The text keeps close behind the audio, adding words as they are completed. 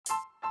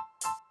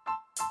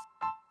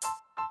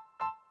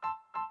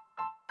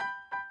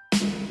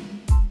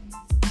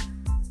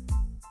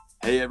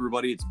Hey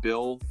everybody, it's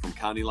Bill from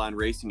County Line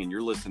Racing and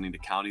you're listening to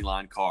County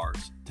Line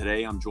Cars.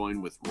 Today I'm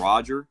joined with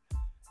Roger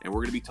and we're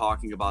going to be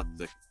talking about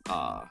the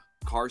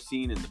car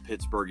scene in the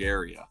Pittsburgh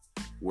area,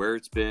 where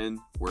it's been,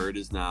 where it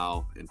is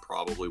now, and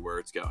probably where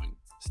it's going.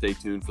 Stay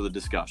tuned for the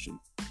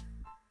discussion.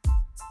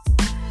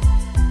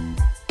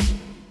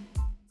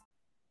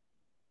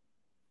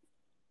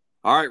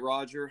 All right,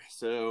 Roger.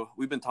 So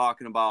we've been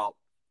talking about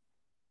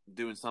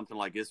doing something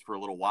like this for a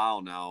little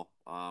while now,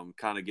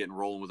 kind of getting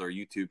rolling with our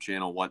YouTube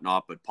channel and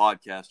whatnot, but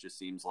podcast just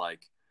seems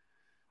like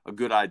a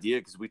good idea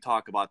because we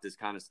talk about this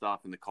kind of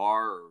stuff in the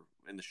car or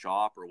in the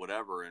shop or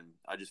whatever, and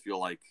I just feel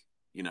like,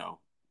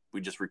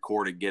 we just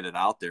record it, get it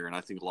out there, and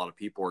I think a lot of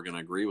people are going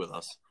to agree with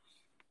us.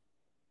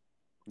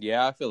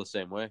 Yeah, I feel the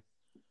same way.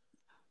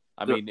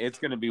 I mean, it's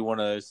going to be one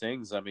of those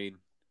things. I mean,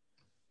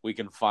 we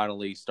can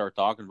finally start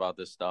talking about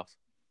this stuff.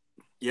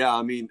 Yeah,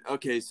 I mean,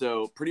 okay,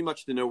 so pretty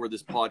much to know where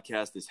this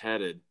podcast is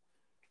headed,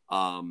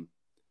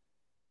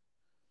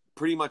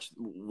 pretty much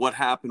what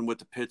happened with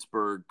the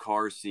Pittsburgh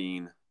car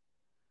scene,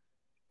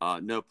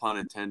 no pun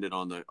intended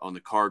on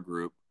the car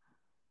group,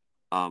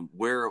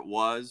 where it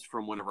was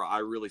from whenever I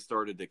really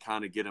started to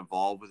kind of get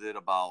involved with it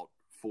about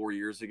 4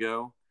 years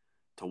ago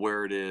to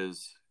where it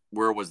is,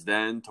 where it was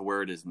then to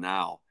where it is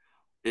now.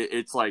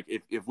 It's like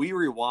if we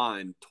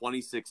rewind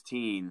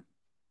 2016,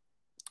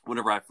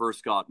 whenever I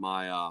first got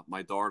my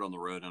dart on the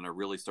road and I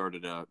really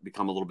started to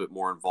become a little bit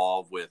more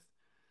involved with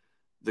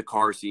the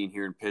car scene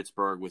here in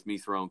Pittsburgh, with me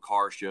throwing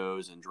car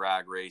shows and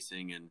drag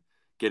racing and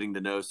getting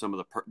to know some of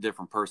the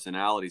different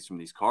personalities from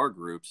these car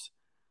groups.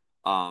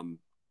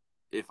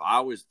 If I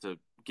was to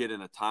get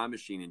in a time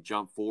machine and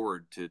jump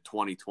forward to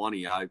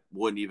 2020, I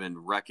wouldn't even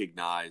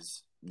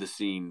recognize the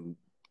scene,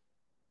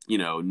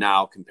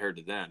 now compared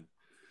to then.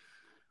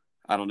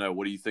 I don't know.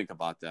 What do you think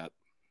about that?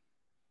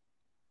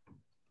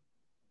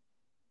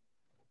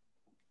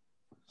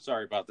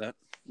 Sorry about that.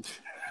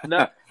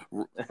 No.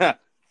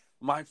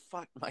 My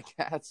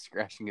cat's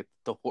scratching at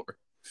the door.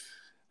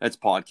 That's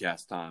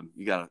podcast time.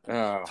 You got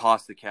to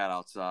toss the cat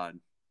outside.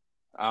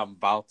 I'm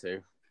about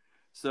to.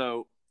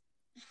 So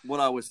what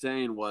I was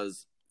saying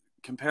was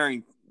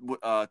comparing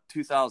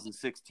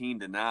 2016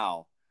 to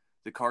now,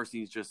 the car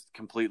scene's just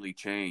completely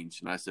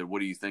changed. And I said,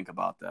 what do you think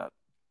about that?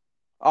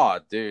 Oh,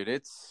 dude,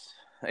 it's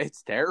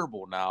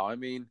terrible now. I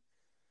mean,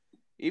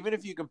 even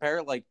if you compare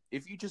it, like,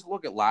 if you just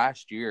look at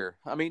last year,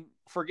 I mean,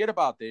 forget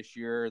about this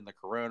year and the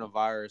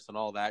coronavirus and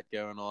all that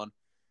going on.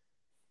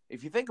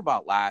 If you think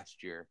about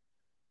last year,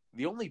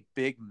 the only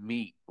big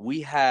meet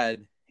we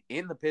had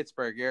in the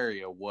Pittsburgh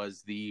area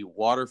was the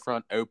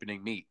Waterfront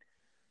opening meet,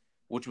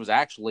 which was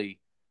actually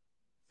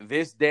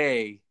this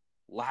day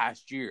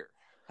last year.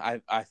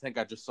 I think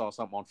I just saw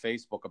something on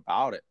Facebook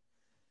about it.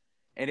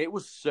 And it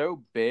was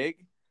so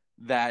big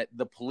that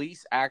the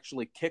police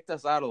actually kicked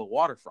us out of the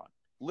Waterfront.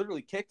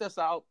 Literally kicked us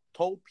out,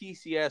 told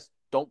PCS,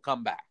 don't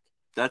come back.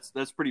 That's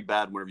pretty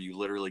bad whenever you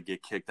literally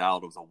get kicked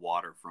out of the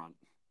Waterfront.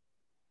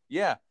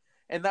 Yeah,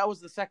 and that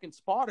was the second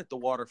spot at the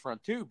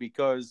Waterfront too,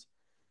 because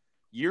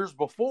years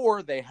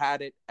before they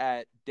had it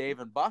at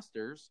Dave &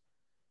 Buster's,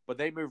 but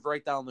they moved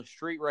right down the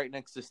street right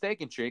next to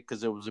Steak and Shake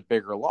because it was a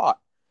bigger lot.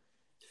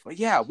 But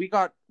yeah,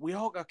 we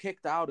all got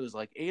kicked out. It was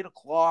like 8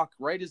 o'clock,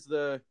 right as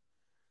the,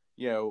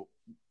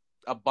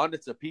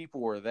 abundance of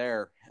people were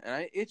there.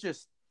 And it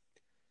just,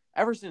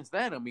 ever since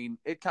then, I mean,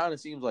 it kind of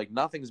seems like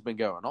nothing's been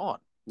going on.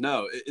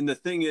 No, and the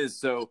thing is,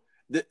 so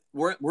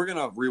we're going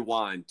to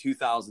rewind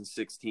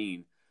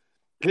 2016.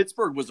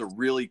 Pittsburgh was a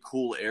really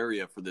cool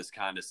area for this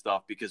kind of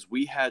stuff because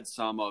we had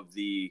some of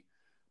the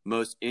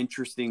most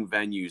interesting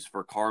venues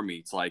for car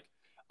meets, like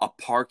a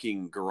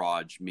parking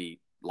garage meet.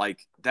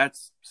 Like,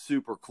 that's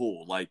super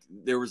cool. Like,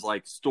 there was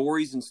like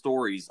stories and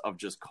stories of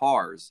just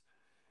cars.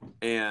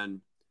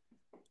 And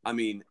I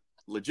mean,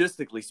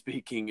 logistically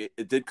speaking,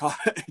 it did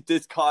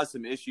cause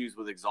some issues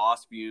with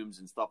exhaust fumes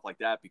and stuff like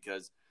that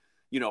because,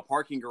 a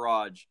parking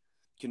garage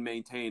can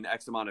maintain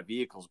X amount of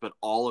vehicles, but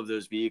all of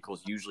those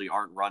vehicles usually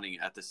aren't running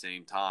at the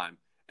same time,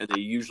 and they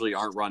usually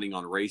aren't running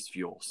on race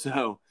fuel.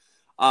 So,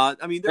 I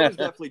mean, there was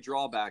definitely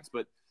drawbacks,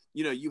 but,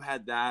 you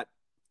had that.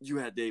 You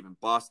had Dave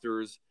 &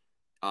 Buster's.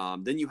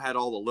 Then you had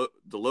all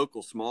the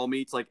local small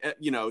meets. Like,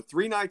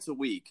 3 nights a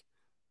week,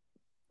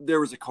 there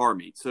was a car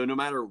meet. So no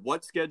matter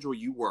what schedule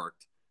you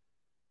worked,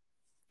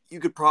 you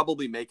could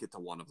probably make it to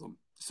one of them.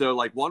 So,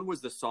 like, one was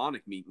the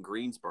Sonic meet in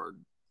Greensburg.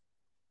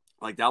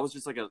 Like, that was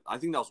just like I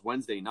think that was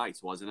Wednesday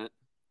nights, wasn't it?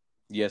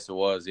 Yes, it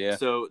was, yeah.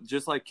 So,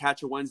 just like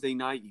catch a Wednesday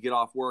night, you get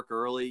off work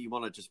early, you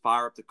want to just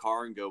fire up the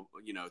car and go,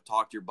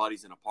 talk to your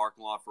buddies in a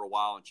parking lot for a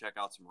while and check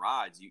out some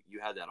rides. You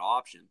had that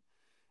option.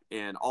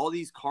 And all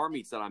these car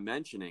meets that I'm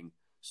mentioning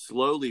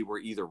slowly were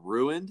either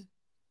ruined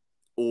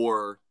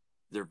or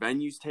their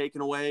venues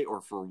taken away, or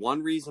for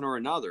one reason or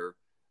another,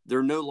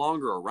 they're no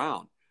longer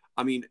around.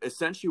 I mean,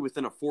 essentially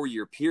within a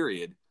 4-year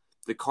period,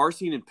 the car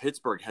scene in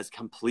Pittsburgh has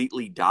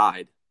completely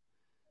died.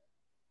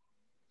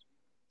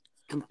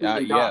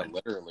 Yeah,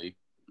 literally.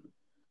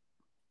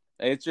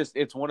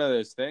 It's one of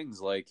those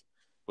things, like,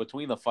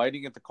 between the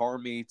fighting at the car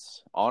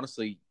meets,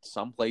 honestly,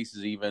 some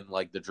places even,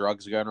 like, the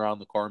drugs going around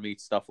the car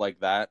meets, stuff like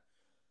that,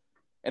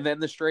 and then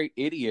the straight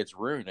idiots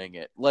ruining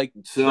it. Like,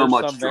 So there's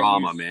much some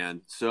drama, venues.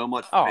 man. So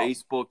much Oh,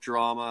 Facebook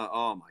drama.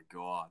 Oh my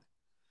God.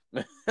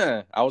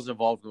 I was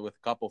involved with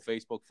a couple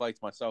Facebook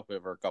fights myself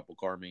over a couple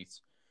car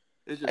meets.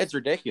 It's It's just,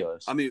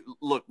 ridiculous. I mean,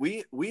 look,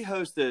 we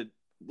hosted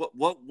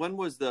when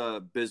was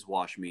the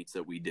Bizwash meets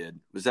that we did?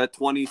 Was that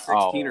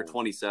 2016 or Oh,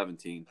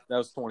 2017? that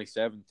was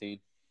 2017.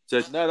 So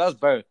No, that was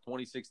both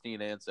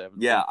 2016 and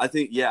 17. yeah, I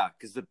think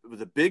because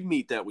the big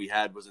meet that we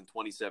had was in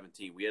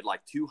 2017. We had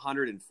like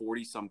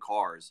 240 some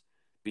cars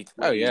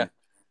Oh yeah. between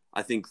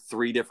I think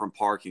 3 different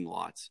parking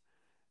lots.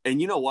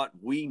 And you know what?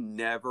 We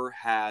never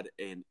had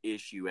an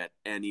issue at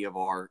any of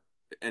our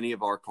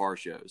car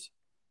shows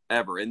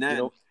ever. And You then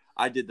know,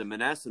 I did the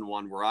Monessen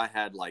one where I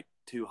had like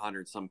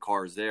 200 some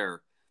cars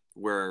there,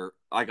 where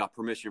I got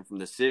permission from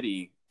the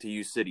city to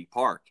use City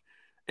Park,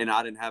 and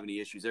I didn't have any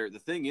issues there. The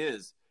thing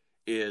is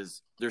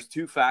there's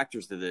 2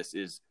 factors to this: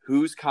 is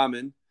who's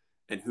coming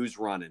and who's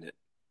running it.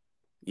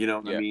 You know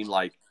what I yeah. mean?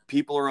 Like,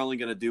 people are only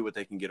going to do what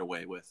they can get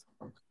away with.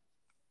 Well,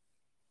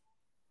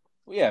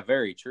 yeah,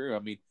 very true. I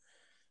mean,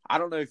 I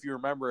don't know if you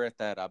remember at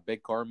that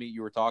big car meet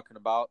you were talking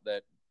about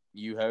that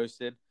you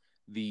hosted,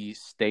 the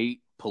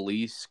state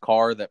police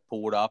car that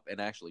pulled up and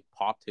actually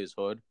popped his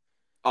hood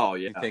Oh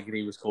yeah. and thinking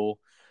he was cool.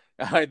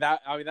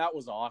 That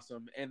was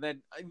awesome. And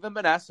then the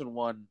Monessen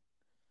one,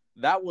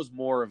 that was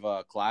more of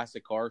a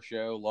classic car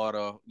show. A lot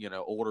of,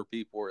 older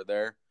people were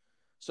there.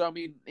 So, I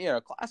mean,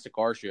 classic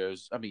car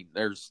shows, I mean,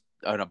 there's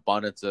an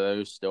abundance of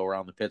those still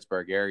around the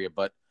Pittsburgh area.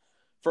 But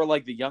for,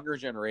 like, the younger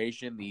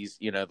generation, these,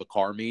 the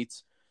car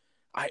meets,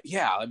 I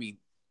mean,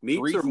 Meets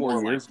three, are four more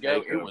like years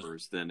ago, it was,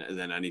 takeovers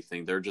than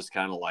anything. They're just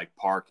kind of like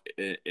park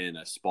in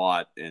a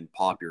spot and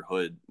pop your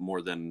hood,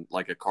 more than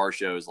like a car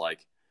show is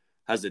like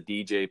has a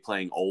DJ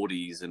playing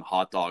oldies and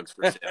hot dogs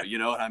for sale. You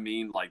know what I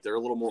mean? Like, they're a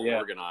little more yeah.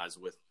 organized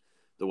with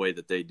the way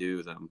that they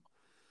do them.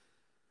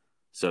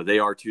 So they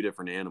are 2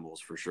 different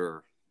animals for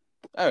sure.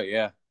 Oh,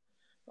 yeah.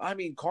 I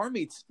mean, car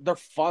meets, they're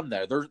fun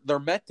there. They're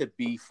meant to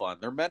be fun.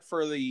 They're meant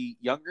for the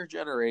younger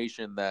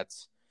generation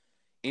that's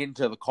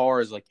into the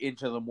cars, like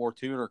into the more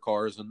tuner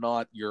cars, and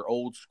not your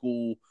old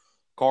school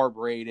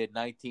carbureted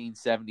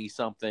 1970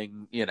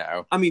 something,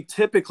 I mean,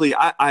 typically,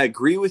 I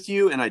agree with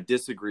you and I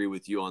disagree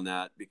with you on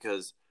that,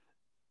 because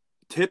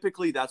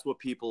typically that's what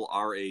people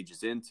our age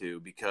is into,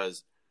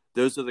 because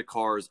those are the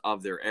cars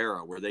of their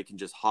era where they can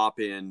just hop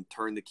in,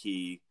 turn the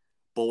key,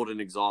 bolt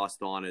an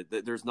exhaust on it.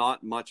 There's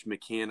not much of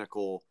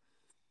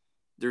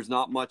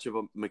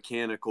a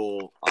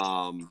mechanical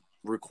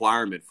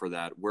requirement for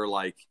that. Where,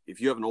 like,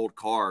 if you have an old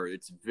car,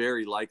 it's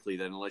very likely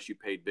that unless you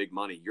paid big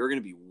money, you're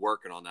going to be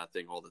working on that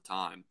thing all the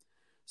time.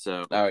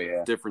 So Oh,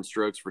 yeah. different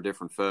strokes for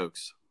different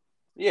folks.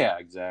 Yeah,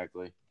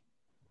 exactly.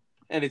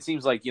 And it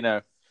seems like,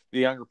 the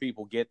younger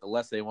people get, the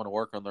less they want to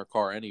work on their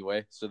car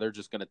anyway. So they're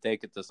just going to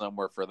take it to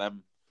somewhere for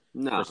them,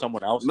 No, for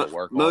someone else to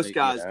work on most it.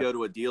 guys go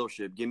to a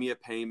dealership, give me a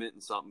payment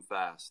and something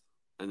fast,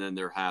 and then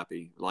they're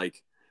happy.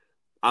 Like,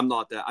 I'm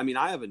not that. I mean,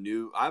 I have a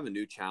new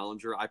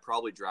Challenger. I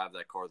probably drive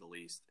that car the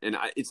least, and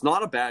it's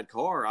not a bad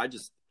car.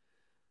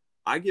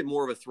 I get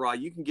more of a thrill.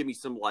 You can give me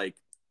some like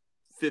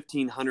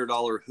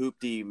 $1,500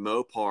 hoopty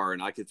Mopar,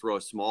 and I could throw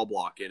a small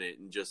block in it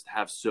and just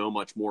have so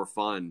much more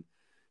fun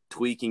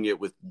tweaking it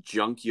with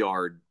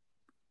junkyard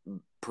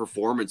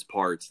performance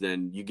parts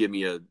than you give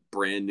me a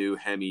brand new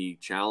Hemi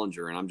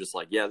Challenger. And I'm just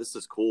like, yeah, this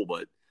is cool,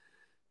 but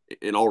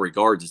in all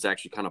regards, it's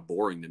actually kind of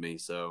boring to me.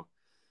 So,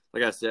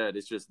 like I said,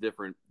 it's just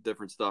different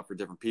stuff for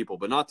different people.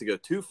 But not to go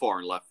too far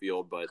in left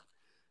field, but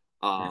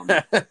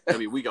I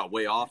mean, we got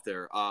way off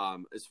there.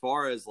 As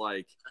far as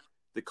like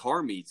the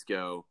car meets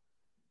go,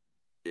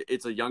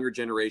 it's a younger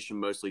generation,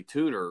 mostly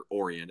tuner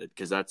oriented,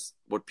 because that's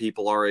what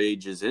people our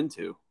age is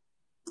into.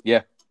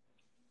 Yeah.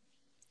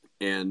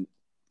 And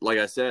like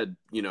I said,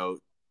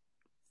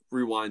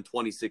 rewind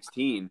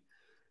 2016,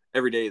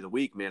 every day of the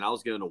week, man, I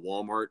was going to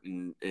Walmart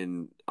and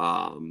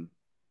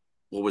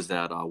what was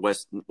that?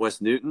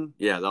 West Newton?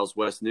 Yeah, that was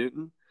West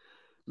Newton.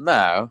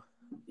 No.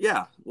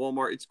 Yeah,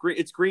 Walmart.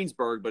 It's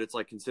Greensburg, but it's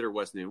like considered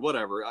West Newton.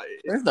 Whatever.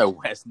 There's no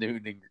West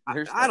Newton.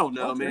 I don't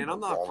know, man. I'm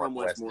not from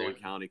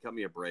Westmoreland County. Cut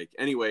me a break.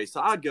 Anyway,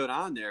 so I'd go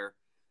down there,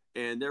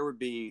 and there'd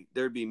be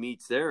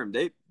meets there, and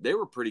they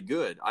were pretty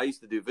good. I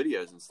used to do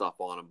videos and stuff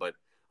on them, but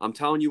I'm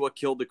telling you, what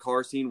killed the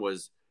car scene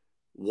was,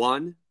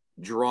 one,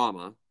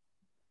 drama,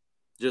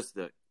 just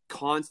the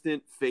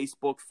constant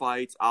Facebook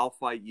fights. I'll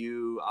fight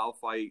you. I'll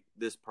fight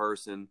this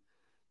person.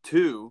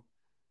 2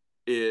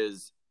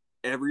 is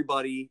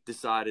everybody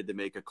decided to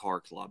make a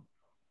car club.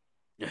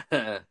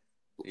 Yeah.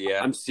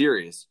 I'm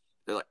serious.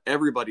 Like,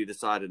 everybody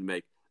decided to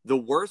make. The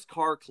worst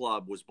car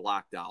club was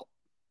Blacked Out.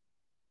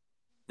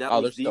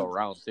 They're still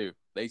around too.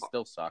 They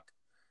still suck.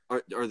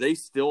 Are they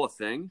still a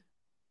thing?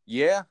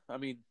 Yeah, I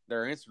mean,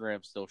 their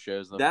Instagram still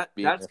shows them.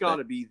 That's got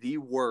to be the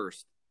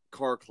worst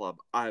car club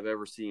I've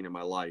ever seen in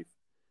my life.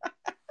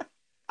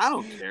 I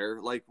don't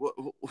care. Like,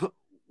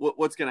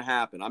 what's going to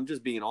happen? I'm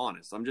just being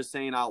honest. I'm just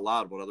saying out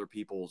loud what other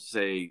people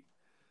say.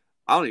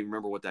 I don't even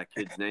remember what that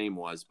kid's name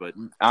was, but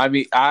I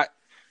mean, I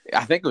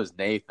think it was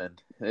Nathan,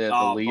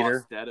 the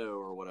leader, Bostetto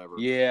or whatever.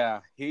 Yeah,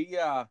 he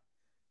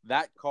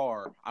that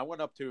car, I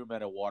went up to him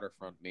at a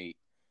waterfront meet,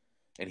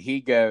 and he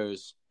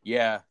goes,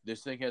 "Yeah,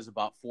 this thing has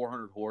about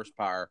 400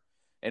 horsepower,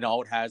 and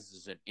all it has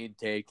is an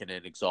intake and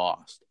an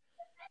exhaust."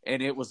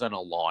 And it was an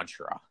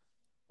Elantra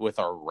with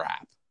a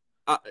wrap.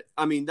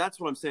 I mean, that's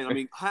what I'm saying. I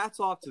mean, hats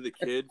off to the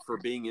kid for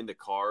being into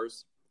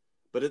cars,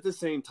 but at the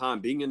same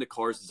time, being into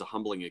cars is a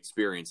humbling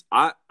experience.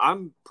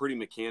 I'm pretty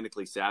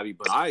mechanically savvy,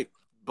 but I,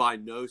 by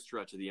no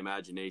stretch of the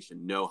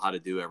imagination, know how to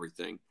do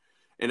everything.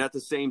 And at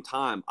the same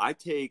time, I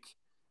take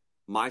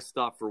my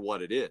stuff for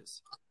what it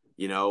is.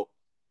 You know,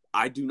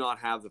 I do not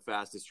have the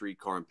fastest street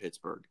car in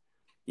Pittsburgh.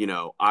 You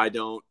know, I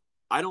don't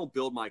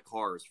build my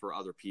cars for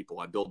other people.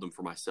 I build them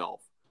for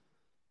myself.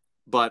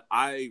 But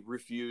I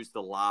refuse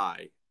to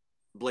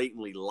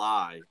blatantly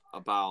lie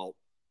about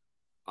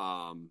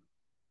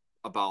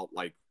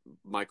like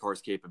my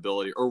car's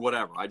capability or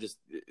whatever. I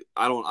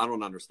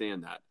don't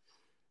understand that.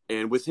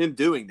 And with him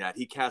doing that,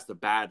 he cast a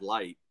bad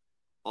light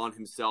on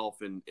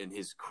himself and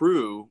his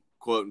crew,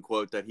 quote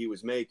unquote, that he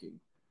was making.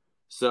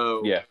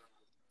 So Yeah.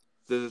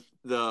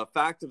 the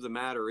fact of the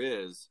matter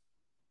is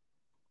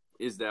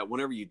that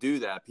whenever you do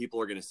that,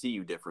 people are going to see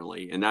you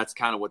differently, and that's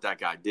kind of what that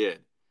guy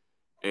did.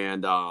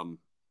 And I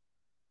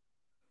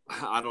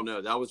don't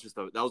know, that was just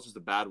a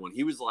bad one.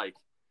 He was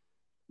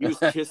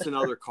kissing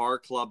other car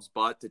clubs'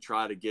 butt to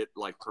try to get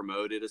like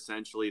promoted,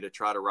 essentially, to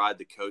try to ride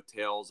the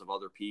coattails of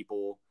other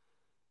people.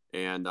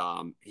 And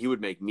he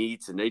would make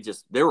meets, and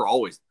they were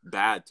always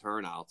bad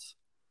turnouts,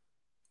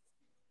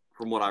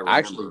 from what I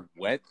remember.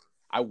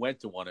 I went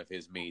to one of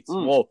his meets.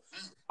 Well,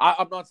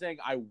 I'm not saying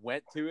I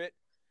went to it.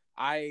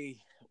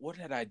 What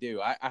did I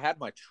do? I had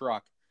my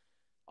truck.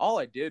 All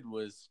I did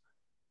was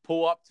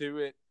pull up to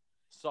it,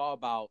 saw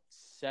about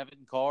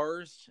 7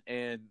 cars,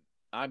 and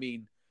I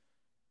mean,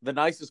 the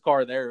nicest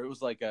car there, it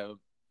was like a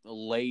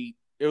mid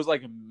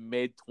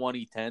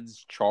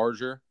 2010s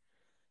Charger.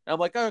 And I'm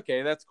like,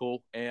 okay, that's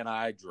cool. And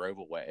I drove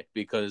away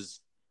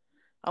because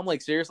I'm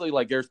like, seriously,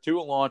 like there's 2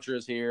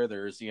 Elantras here.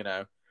 There's,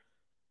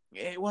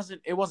 it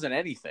wasn't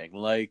anything.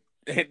 Like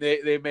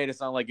they made it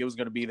sound like it was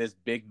going to be this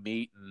big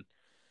meet, and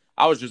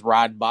I was just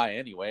riding by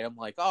anyway. I'm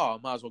like, oh, I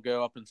might as well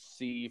go up and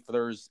see if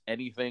there's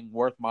anything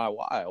worth my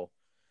while.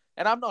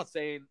 And I'm not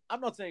saying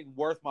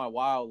worth my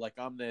while like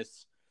I'm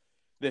this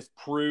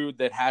prude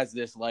that has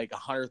this like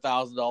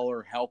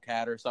 $100,000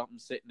 Hellcat or something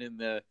sitting in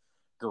the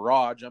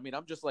garage. I mean,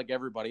 I'm just like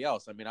everybody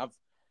else. I mean, I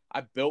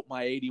built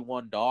my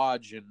 81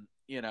 Dodge, and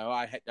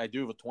I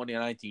do have a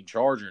 2019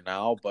 Charger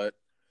now, but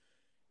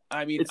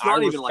I mean, it's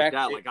not even like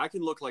that. It. Like I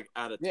can look like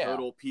at a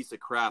total piece of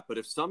crap, but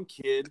if some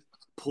kid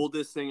pulled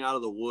this thing out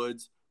of the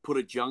woods, put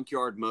a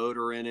junkyard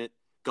motor in it,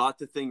 got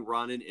the thing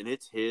running, and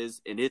it's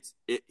his, and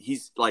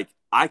he's like,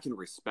 I can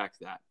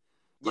respect that.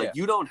 Like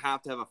you don't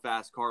have to have a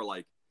fast car.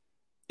 Like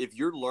if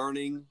you're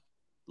learning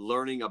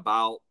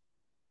about,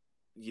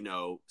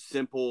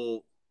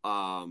 simple,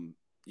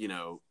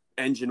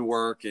 engine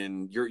work,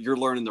 and you're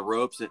learning the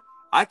ropes, and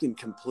I can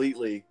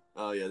completely.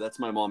 Oh yeah, that's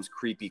my mom's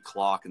creepy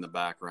clock in the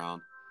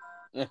background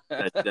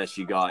that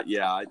she got.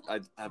 Yeah, I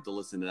have to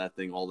listen to that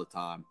thing all the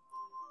time.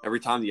 Every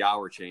time the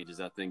hour changes,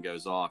 that thing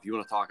goes off. You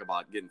want to talk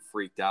about getting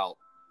freaked out?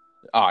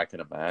 Oh, I can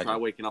imagine. Try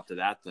waking up to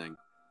that thing.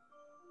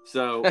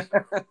 So,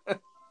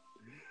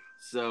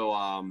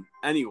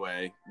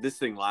 anyway, this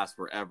thing lasts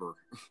forever.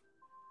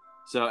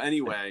 So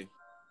anyway,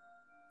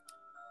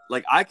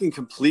 like I can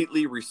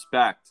completely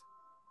respect.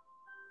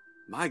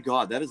 My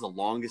God, that is the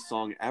longest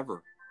song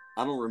ever.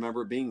 I don't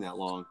remember it being that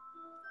long.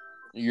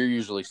 You're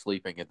usually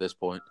sleeping at this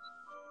point.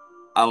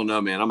 I don't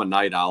know, man. I'm a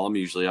night owl. I'm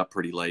usually up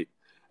pretty late.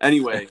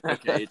 Anyway,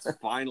 okay, it's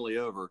finally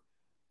over.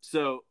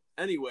 So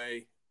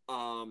anyway,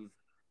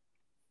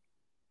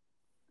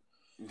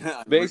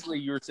 basically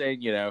you were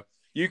saying,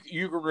 you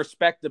can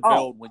respect the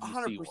build when you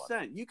 100%. See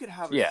one. You could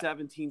have a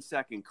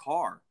 17-second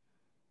car,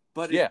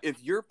 but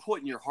if you're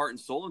putting your heart and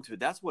soul into it,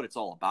 that's what it's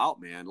all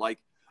about, man. Like,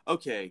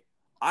 okay,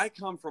 I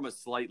come from a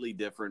slightly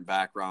different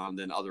background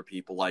than other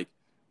people. Like,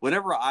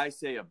 whenever I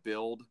say a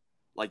build,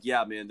 like,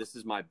 yeah, man, this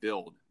is my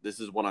build. This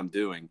is what I'm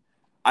doing.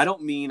 I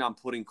don't mean I'm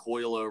putting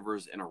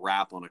coilovers and a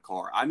wrap on a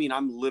car. I mean,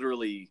 I'm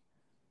literally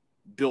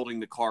building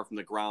the car from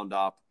the ground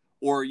up.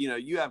 Or,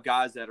 you have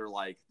guys that are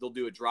like, they'll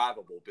do a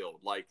drivable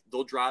build. Like,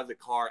 they'll drive the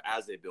car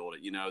as they build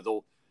it.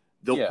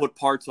 They'll put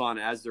parts on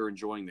as they're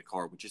enjoying the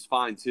car, which is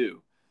fine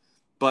too.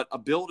 But a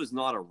build is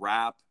not a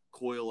wrap,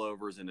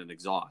 coilovers, and an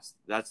exhaust.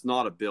 That's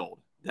not a build.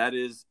 That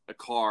is a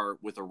car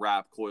with a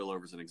wrap,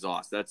 coilovers, and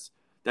exhaust. That's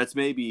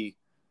maybe,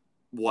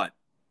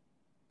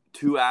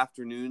 2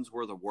 afternoons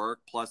worth of work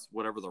plus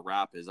whatever the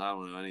wrap is. I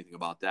don't know anything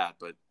about that.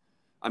 But,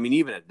 I mean,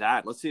 even at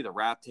that, let's say the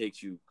wrap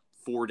takes you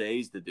 4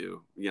 days to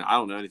do. I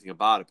don't know anything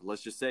about it, but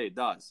let's just say it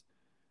does.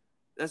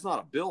 That's not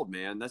a build,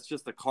 man. That's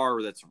just a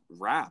car that's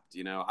wrapped.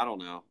 I don't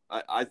know.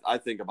 I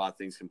think about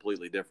things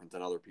completely different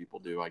than other people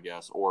do, I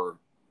guess. Or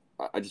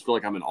I just feel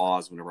like I'm in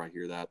Oz whenever I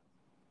hear that.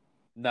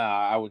 Nah,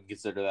 I wouldn't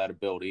consider that a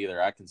build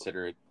either. I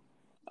consider it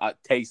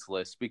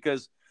tasteless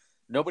because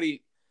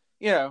nobody,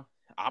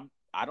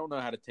 I don't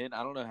know how to tint.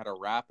 I don't know how to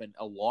wrap, and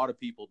a lot of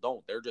people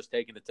don't. They're just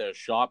taking it to a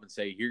shop and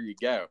say, "Here you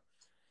go."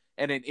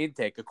 And an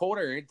intake, a cold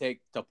air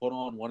intake to put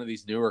on one of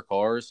these newer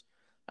cars,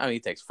 I mean,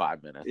 it takes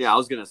 5 minutes. Yeah, I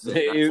was gonna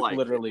say that's It like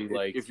literally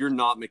if you're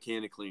not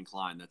mechanically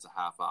inclined, that's a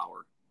half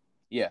hour.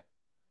 Yeah.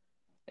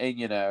 And,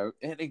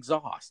 and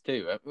exhaust,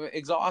 too.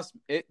 Exhaust,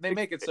 they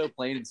make it so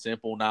plain and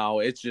simple now.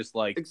 It's just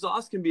like...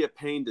 Exhaust can be a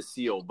pain to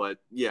seal, but,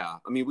 yeah.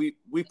 I mean,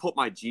 we put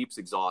my Jeep's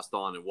exhaust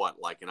on in, what,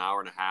 like an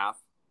hour and a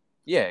half?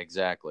 Yeah,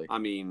 exactly. I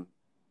mean,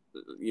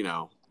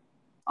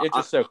 It's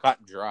just so cut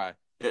and dry.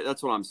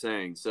 That's what I'm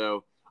saying.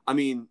 So, I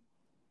mean,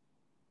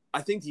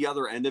 I think the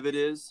other end of it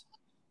is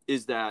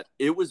that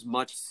it was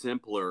much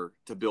simpler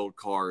to build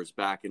cars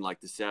back in, like,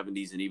 the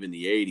 70s and even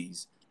the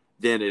 80s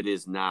than it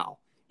is now.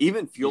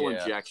 Even fuel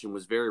injection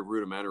was very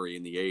rudimentary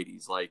in the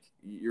 80s. Like,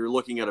 you're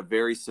looking at a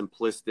very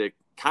simplistic,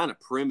 kind of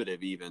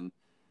primitive even,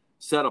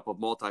 setup of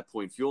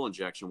multi-point fuel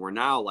injection, where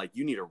now, like,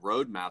 you need a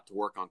roadmap to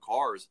work on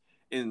cars.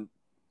 And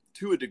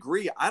to a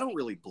degree, I don't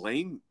really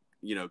blame,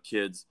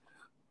 kids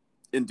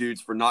and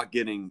dudes for not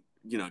getting,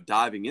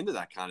 diving into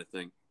that kind of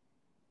thing.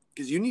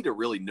 Because you need to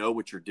really know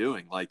what you're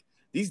doing. Like,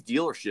 these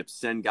dealerships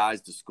send guys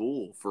to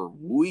school for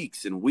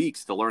weeks and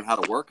weeks to learn how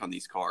to work on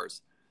these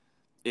cars.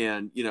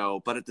 And,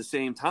 but at the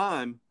same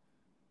time,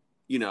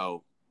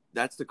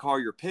 that's the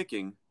car you're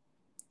picking.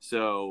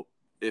 So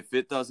if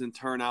it doesn't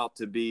turn out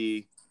to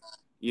be,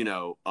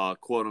 a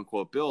quote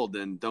unquote build,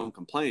 then don't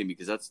complain,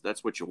 because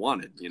that's what you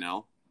wanted,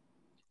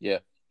 Yeah.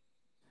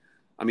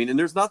 I mean, and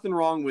there's nothing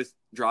wrong with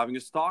driving a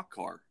stock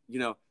car.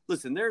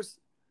 Listen,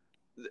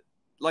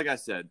 like I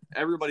said,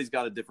 everybody's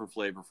got a different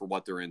flavor for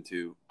what they're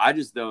into. I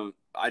just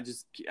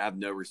have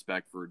no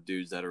respect for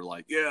dudes that are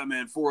like, yeah,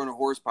 man, 400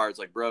 horsepower. It's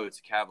like, bro, it's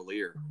a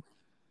Cavalier.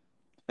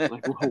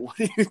 Like, what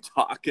are you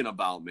talking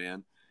about,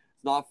 man?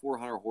 It's not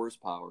 400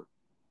 horsepower.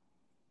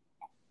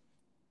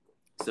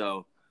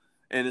 So,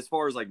 and as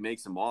far as like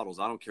makes and models,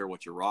 I don't care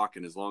what you're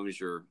rocking, as long as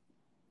you're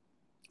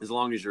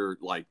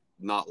like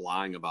not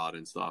lying about it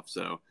and stuff.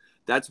 So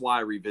that's why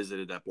I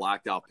revisited that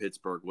Blacked Out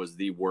Pittsburgh was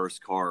the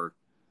worst car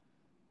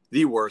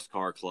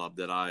club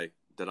that I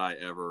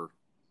ever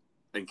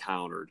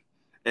encountered.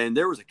 And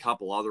there was a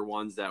couple other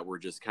ones that were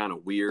just kind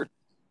of weird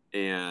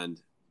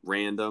and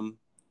random.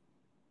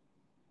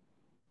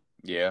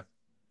 Yeah.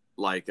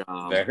 Like,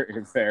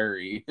 very,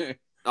 very.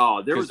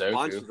 Oh, there was a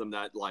bunch of them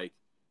that, like,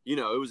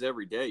 it was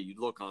every day. You'd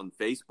look on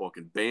Facebook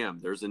and bam,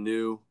 there's a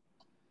new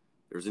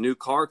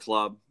car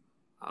club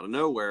out of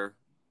nowhere.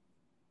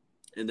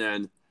 And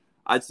then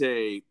I'd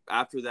say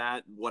after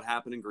that, what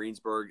happened in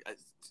Greensburg, a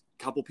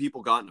couple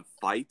people got in a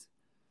fight.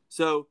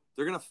 So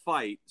they're going to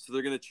fight. So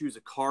they're going to choose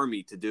a car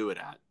meet to do it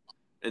at.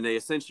 And they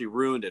essentially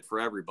ruined it for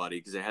everybody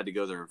because they had to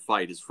go there and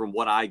fight, is from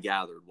what I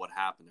gathered what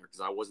happened there,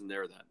 because I wasn't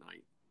there that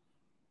night.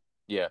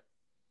 Yeah.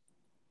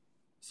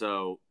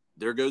 So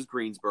there goes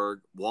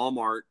Greensburg.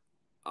 Walmart.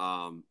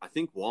 I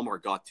think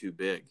Walmart got too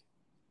big.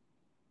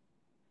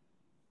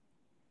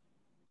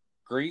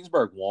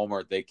 Greensburg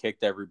Walmart, they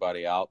kicked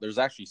everybody out. There's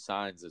actually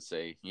signs that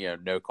say,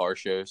 no car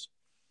shows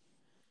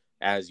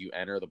as you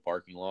enter the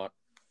parking lot.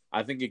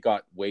 I think it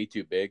got way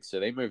too big, so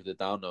they moved it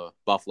down to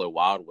Buffalo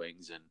Wild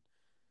Wings, and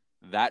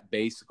that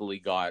basically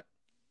got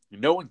 –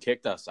 no one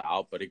kicked us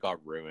out, but it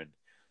got ruined.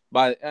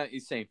 But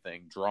same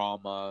thing,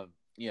 drama,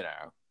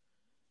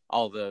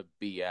 all the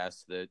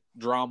BS, the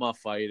drama,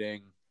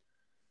 fighting,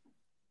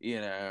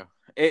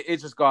 it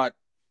just got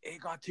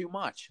too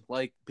much.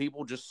 Like,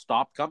 people just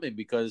stopped coming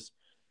because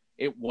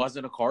it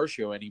wasn't a car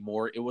show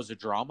anymore. It was a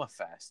drama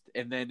fest.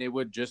 And then it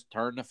would just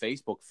turn to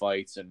Facebook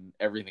fights and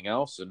everything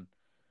else. And,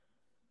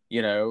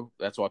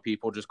 that's why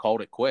people just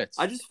called it quits.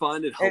 I just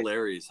find it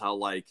hilarious how,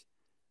 like,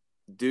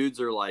 dudes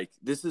are like,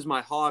 this is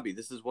my hobby,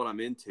 this is what I'm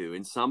into,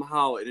 and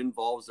somehow it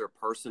involves their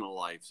personal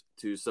lives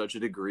to such a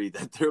degree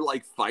that they're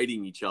like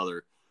fighting each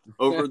other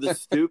over the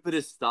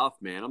stupidest stuff,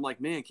 man. I'm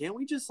like, man, can't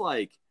we just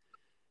like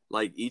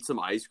eat some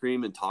ice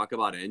cream and talk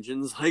about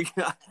engines? Like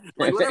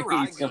whenever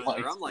I go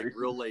there, I'm like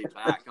real laid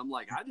back. I'm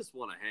like, I just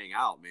want to hang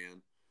out,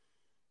 man.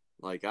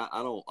 Like, I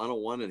don't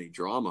want any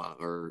drama,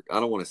 or I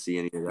don't want to see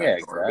any of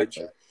that garbage,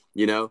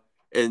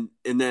 and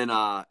then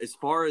as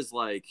far as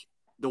like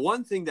the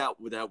one thing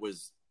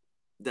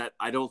that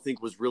I don't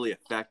think was really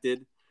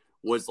affected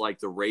was like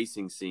the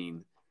racing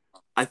scene.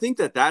 I think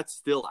that that's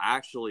still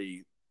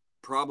actually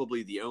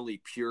probably the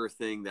only pure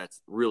thing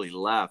that's really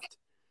left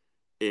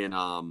in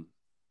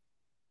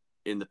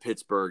the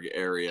Pittsburgh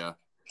area,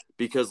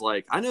 because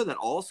like I know that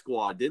All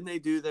Squad, didn't they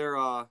do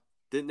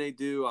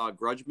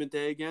Grudgment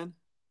Day again,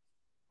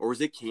 or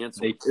was it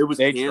canceled? It was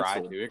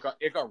canceled.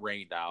 It got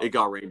rained out. It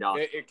got rained out.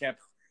 It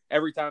kept.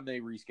 Every time they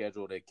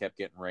rescheduled, it kept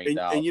getting rained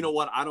out. And you know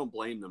what? I don't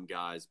blame them,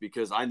 guys,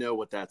 because I know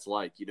what that's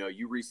like.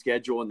 You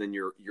reschedule and then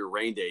your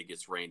rain day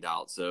gets rained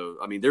out. So,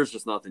 I mean, there's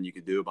just nothing you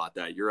can do about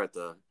that. You're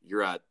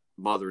at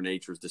Mother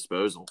Nature's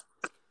disposal.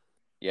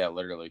 Yeah,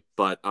 literally.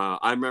 But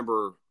I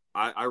remember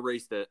I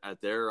raced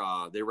at their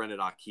they rented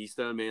out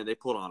Keystone, man. They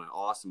put on an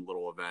awesome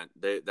little event.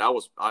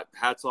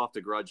 Hats off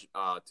to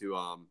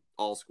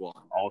All squad.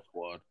 All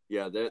squad.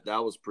 Yeah,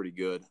 that was pretty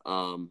good.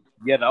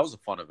 Yeah, that was a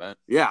fun event.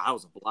 Yeah, that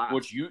was a blast.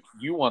 Which you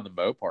won the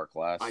Mopar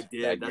class. I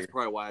did. That's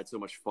probably why I had so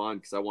much fun,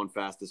 because I won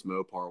fastest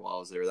Mopar while I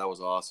was there. That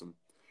was awesome.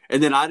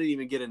 And then I didn't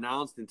even get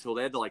announced until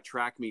they had to like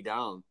track me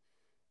down.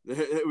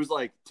 It was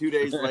like 2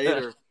 days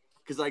later,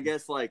 because I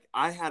guess like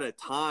I had a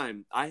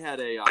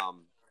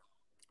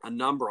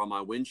number on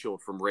my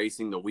windshield from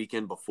racing the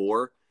weekend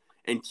before,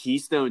 and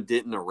Keystone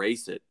didn't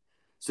erase it.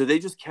 So they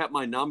just kept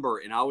my number,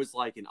 and I was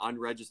like an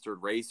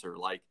unregistered racer.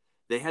 Like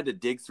they had to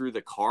dig through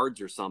the cards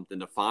or something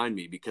to find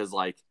me, because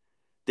like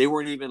they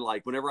weren't even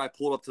like, whenever I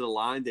pulled up to the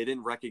line, they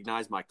didn't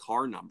recognize my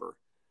car number.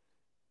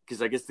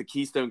 Because I guess the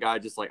Keystone guy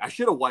just like, I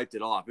should have wiped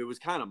it off. It was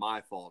kind of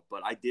my fault,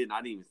 but I didn't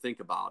even think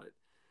about it.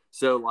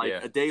 So like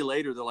a day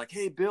later, they're like,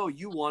 "Hey, Bill,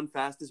 you won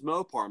fastest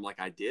Mopar." I'm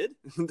like, "I did?"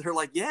 They're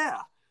like,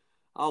 "Yeah."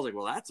 I was like,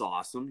 "Well, that's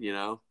awesome," you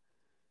know.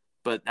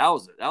 But that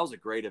was a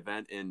great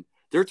event, and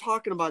they're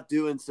talking about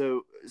doing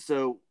so.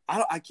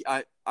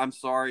 I'm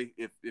sorry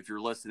if you're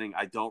listening.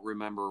 I don't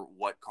remember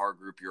what car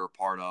group you're a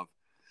part of,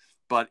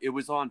 but it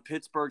was on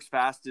Pittsburgh's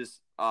fastest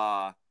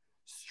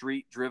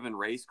street driven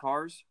race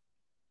cars.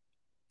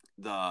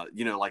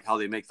 Like how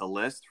they make the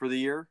list for the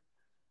year.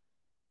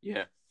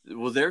 Yeah.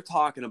 Well, they're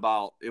talking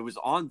about, it was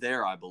on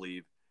there, I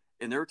believe,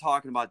 and they're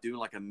talking about doing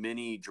like a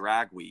mini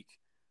drag week,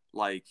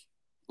 like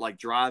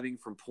driving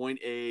from point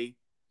A,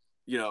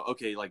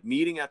 like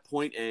meeting at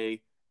point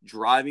A,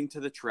 driving to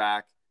the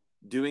track,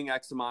 doing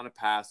X amount of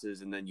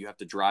passes, and then you have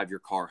to drive your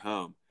car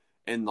home.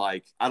 And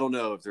like, I don't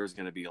know if there's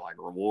going to be like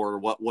a reward or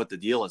what the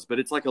deal is, but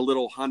it's like a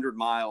little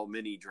 100-mile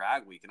mini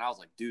drag week. And I was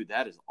like, dude,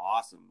 that is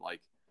awesome.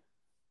 Like,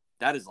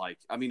 that is like,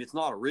 I mean, it's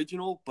not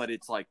original, but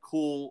it's like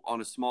cool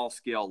on a small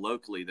scale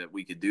locally that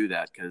we could do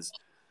that, because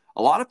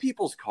a lot of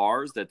people's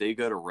cars that they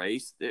go to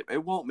race,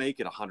 it won't make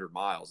it 100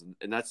 miles.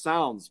 And that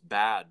sounds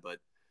bad, but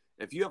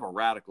if you have a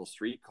radical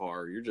street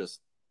car, you're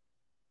just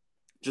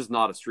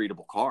not a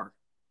streetable car.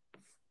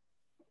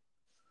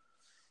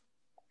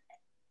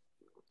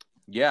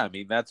 Yeah, I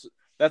mean, that's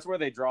where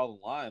they draw the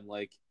line,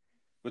 like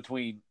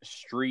between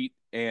street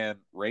and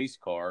race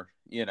car.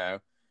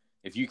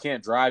 If you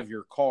can't drive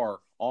your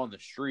car on the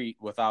street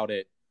without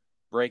it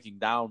breaking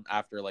down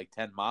after like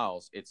 10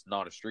 miles, it's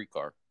not a street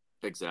car.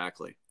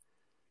 Exactly.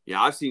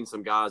 Yeah, I've seen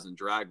some guys in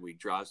drag week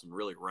drive some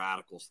really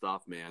radical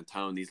stuff, man,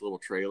 towing these little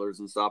trailers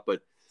and stuff.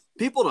 But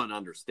people don't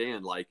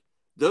understand, like,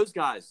 those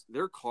guys,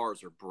 their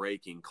cars are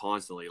breaking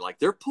constantly. Like,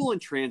 they're pulling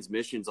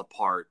transmissions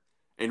apart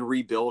and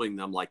rebuilding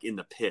them, like, in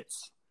the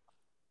pits.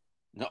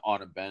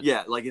 On a bench.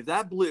 Yeah, like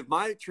if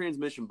my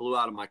transmission blew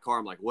out of my car,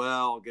 I'm like,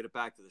 well, I'll get it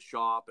back to the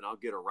shop and I'll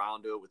get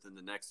around to it within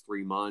the next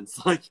 3 months.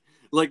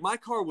 Like my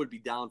car would be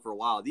down for a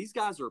while. These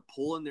guys are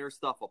pulling their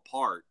stuff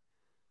apart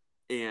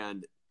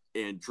and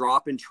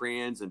dropping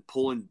trans and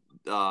pulling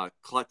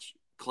clutch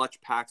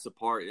packs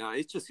apart.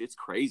 It's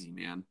crazy,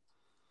 man.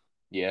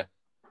 Yeah.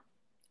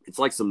 It's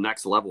like some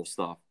next level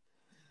stuff.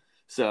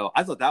 So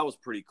I thought that was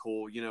pretty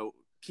cool.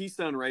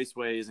 Keystone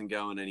Raceway isn't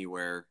going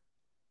anywhere.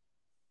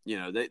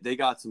 They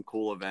got some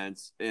cool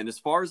events. And as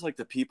far as like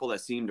the people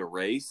that seem to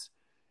race,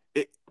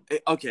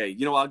 okay,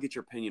 I'll get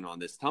your opinion on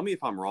this. Tell me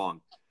if I'm wrong.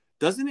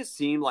 Doesn't it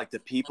seem like the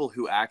people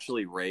who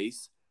actually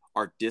race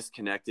are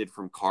disconnected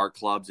from car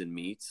clubs and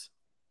meets?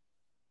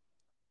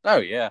 Oh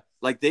yeah.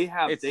 Like they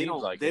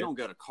don't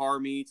go to car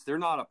meets. They're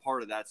not a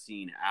part of that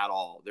scene at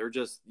all. They're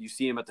just, you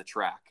see them at the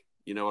track.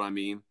 You know what I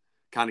mean?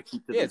 Kind of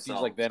keep to themselves. It seems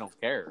like they don't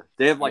care.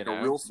 They have like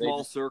a real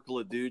small circle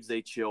of dudes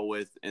they chill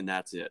with, and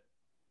that's it.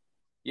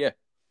 Yeah.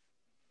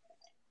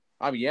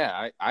 I mean,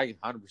 yeah, I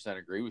 100%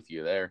 agree with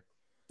you there.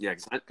 Yeah,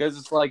 because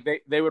it's like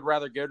they would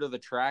rather go to the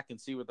track and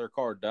see what their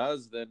car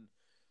does than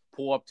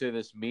pull up to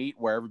this meet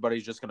where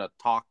everybody's just going to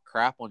talk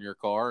crap on your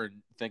car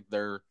and think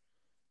their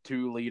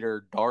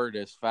 2-liter Dart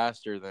is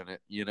faster than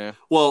it.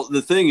 Well,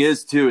 the thing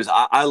is, too, is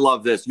I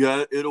love this.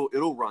 Yeah,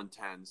 it'll run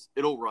 10s.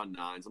 It'll run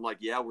 9s. I'm like,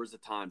 yeah, where's the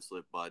time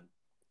slip, bud?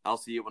 I'll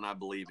see it when I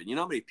believe it. You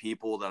know how many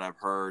people that I've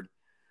heard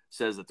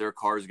says that their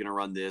car is going to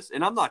run this?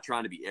 And I'm not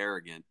trying to be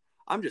arrogant.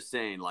 I'm just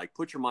saying, like,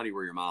 put your money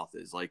where your mouth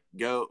is. Like,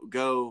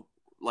 go,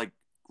 like,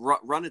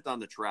 run it on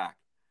the track.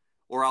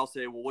 Or I'll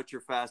say, well, what's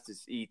your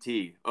fastest ET?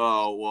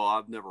 Oh, well,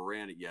 I've never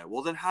ran it yet.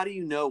 Well, then how do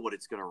you know what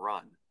it's going to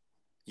run?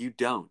 You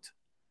don't.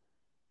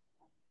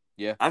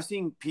 Yeah. I've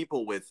seen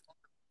people with,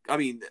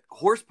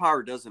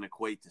 horsepower doesn't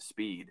equate to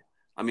speed.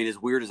 I mean, as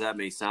weird as that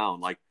may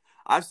sound, like,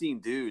 I've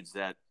seen dudes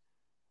that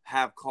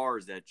have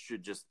cars that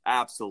should just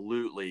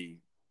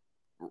absolutely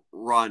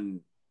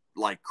run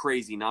like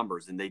crazy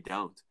numbers, and they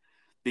don't.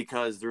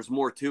 Because there's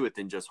more to it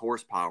than just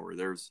horsepower.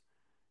 There's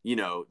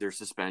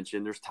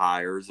suspension, there's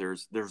tires,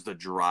 there's the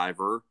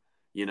driver,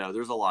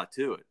 there's a lot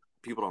to it.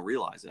 People don't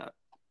realize that.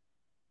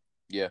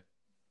 Yeah.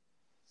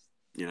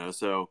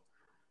 So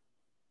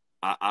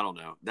I don't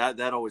know.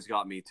 That always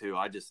got me too.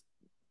 I just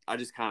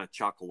kind of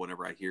chuckle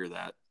whenever I hear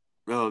that.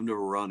 Oh, I've never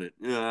run it.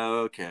 Yeah,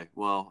 okay.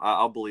 Well,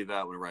 I'll believe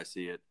that whenever I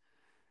see it.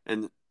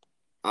 And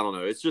I don't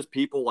know. It's just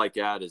people like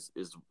that is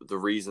the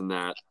reason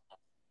that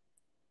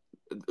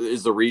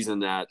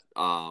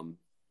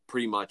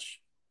pretty much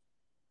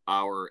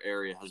our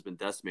area has been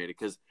decimated,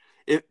 because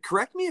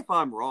Correct me if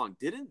I'm wrong.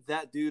 Didn't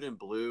that dude in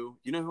blue,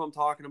 you know who I'm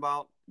talking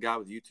about? Guy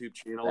with YouTube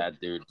channel. That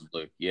dude in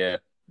blue. Yeah.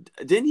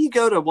 Didn't he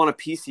go to one of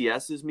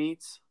PCS's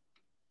meets?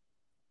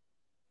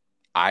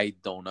 I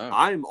don't know.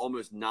 I'm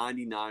almost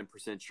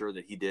 99% sure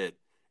that he did.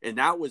 And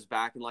that was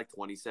back in like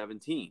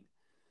 2017.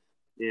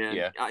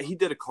 And he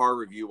did a car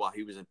review while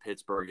he was in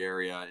Pittsburgh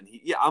area. And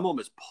I'm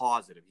almost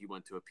positive he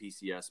went to a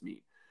PCS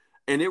meet.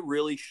 And it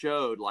really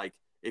showed, like,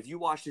 if you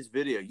watched his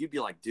video, you'd be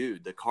like,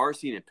 dude, the car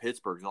scene in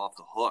Pittsburgh is off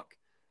the hook.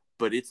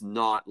 But it's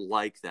not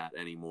like that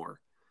anymore.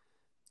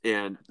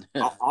 And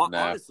No.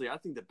 honestly, I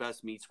think the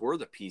best meets were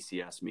the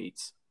PCS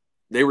meets.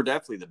 They were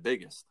definitely the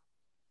biggest.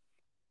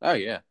 Oh,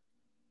 yeah.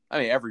 I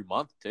mean, every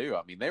month, too.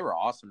 I mean, they were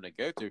awesome to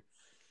go to.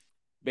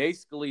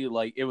 Basically,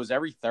 like, it was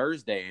every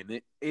Thursday,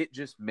 and it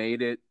just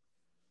made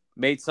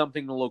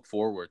something to look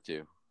forward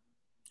to.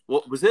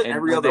 Well, was it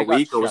every other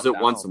week, or was it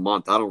once a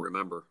month? I don't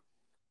remember.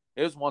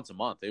 It was once a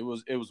month. It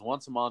was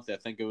once a month. I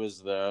think it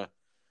was the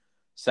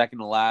second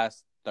to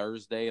last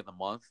Thursday of the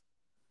month.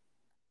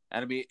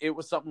 And I mean, it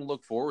was something to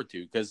look forward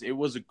to because it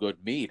was a good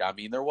meet. I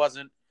mean, there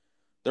wasn't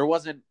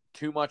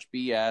too much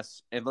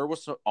BS, and there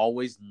was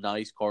always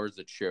nice cars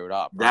that showed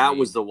up. That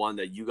was the one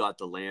that you got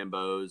the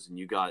Lambos, and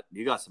you got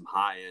some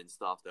high end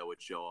stuff that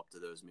would show up to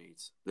those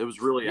meets. It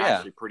was really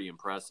actually pretty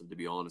impressive, to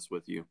be honest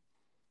with you.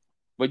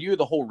 But you had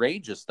the whole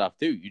range of stuff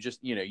too. You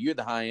just you had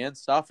the high end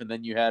stuff, and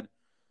then you had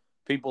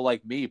people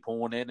like me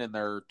pulling in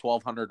their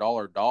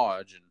 $1,200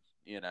 Dodge,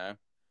 and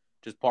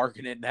just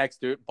parking it next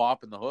to it and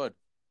popping the hood.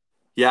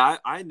 Yeah,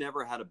 I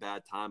never had a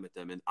bad time at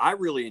them, and I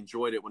really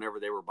enjoyed it whenever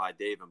they were by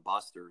Dave and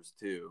Buster's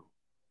too.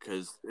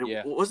 Because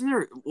what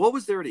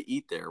was there to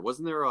eat there?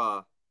 Wasn't there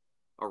a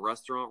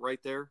restaurant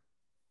right there?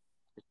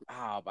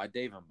 By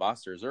Dave and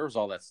Buster's, there was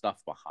all that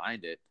stuff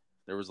behind it.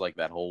 There was like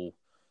that whole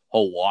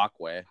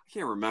walkway. I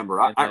can't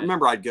remember. I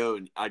remember I'd go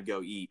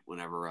eat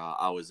whenever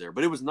I was there,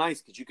 but it was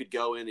nice because you could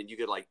go in and you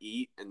could like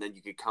eat, and then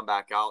you could come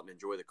back out and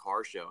enjoy the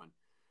car show. And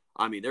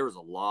I mean, there was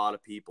a lot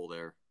of people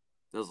there.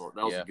 That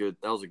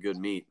was a good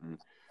meet, and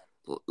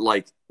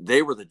like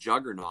they were the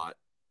juggernaut.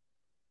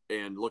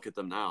 And look at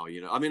them now.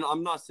 I mean,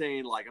 I'm not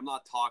saying I'm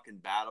not talking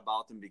bad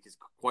about them because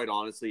quite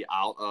honestly,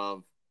 out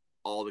of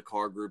all the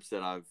car groups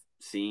that I've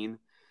seen,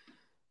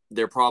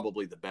 they're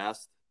probably the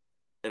best.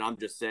 And I'm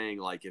just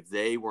saying, if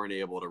they weren't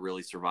able to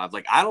really survive,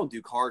 I don't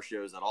do car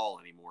shows at all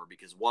anymore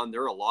because one,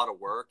 they're a lot of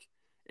work,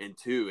 and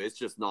two, it's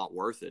just not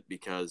worth it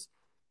because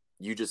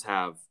you just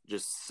have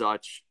just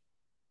such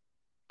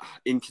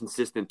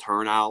inconsistent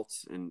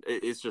turnouts, and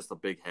it's just a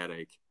big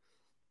headache.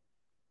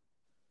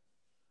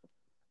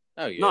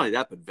 Oh yeah. Not only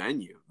that, but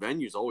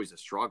venue's always a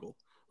struggle.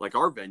 Like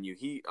our venue,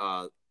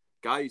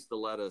 guy used to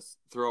let us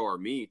throw our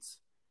meets.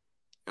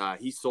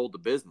 He sold the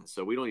business,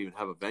 so we don't even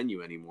have a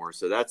venue anymore.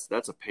 So that's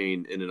a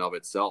pain in and of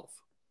itself.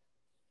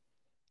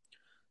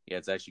 Yeah,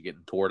 it's actually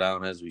getting tore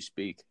down as we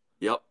speak.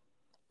 Yep.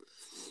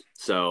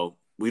 So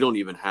we don't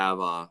even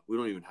have a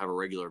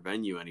regular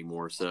venue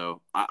anymore.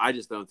 So I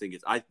just don't think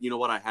you know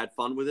what? I had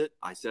fun with it.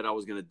 I said I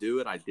was going to do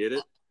it. I did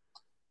it.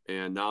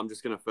 And now I'm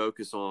just going to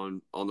focus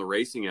on the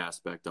racing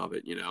aspect of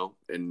it,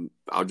 and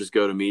I'll just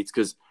go to meets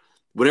because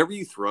whenever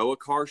you throw a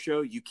car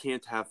show, you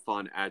can't have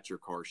fun at your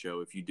car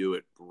show if you do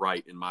it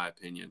right, in my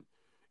opinion,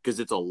 because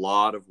it's a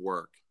lot of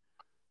work.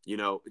 Dude,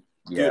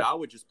 I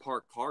would just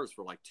park cars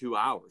for 2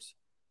 hours.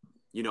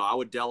 I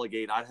would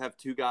delegate. I'd have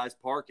 2 guys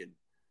parking,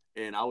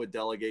 and I would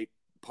delegate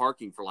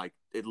parking for at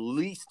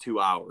least 2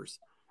 hours.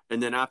 And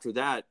then after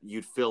that,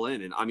 you'd fill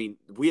in. And I mean,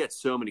 we had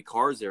so many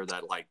cars there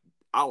that it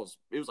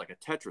was like a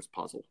Tetris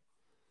puzzle.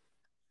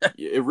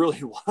 It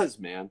really was,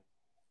 man.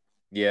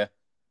 Yeah.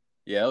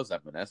 Yeah, it was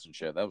that Monessen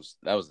show. That was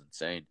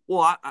insane.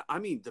 Well, I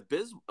mean the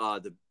biz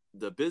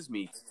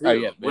meets too. Oh,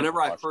 yeah,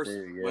 whenever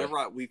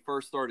we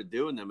first started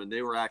doing them, and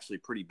they were actually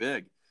pretty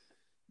big.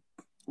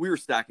 We were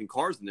stacking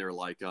cars in there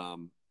like a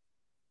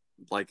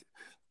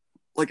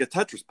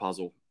Tetris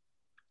puzzle.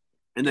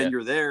 And then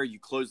you're there, you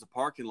close the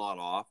parking lot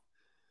off,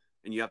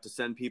 and you have to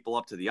send people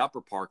up to the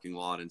upper parking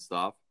lot and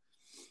stuff.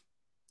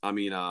 I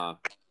mean, and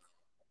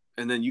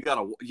then you got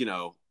to,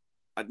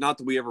 not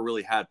that we ever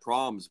really had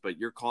problems, but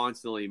you're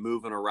constantly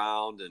moving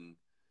around, and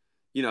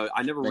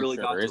I never really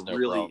got to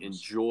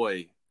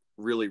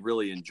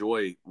really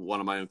enjoy one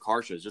of my own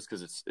car shows just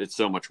because it's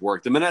so much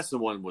work. The Monessen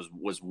one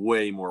was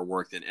way more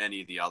work than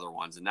any of the other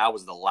ones, and that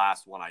was the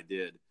last one I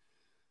did.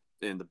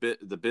 And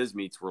the biz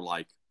meets were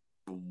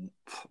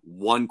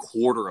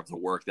 1/4 of the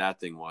work that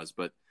thing was,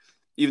 but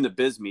even the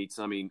biz meets,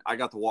 I mean, I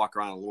got to walk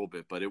around a little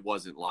bit, but it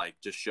wasn't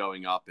just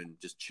showing up and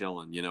just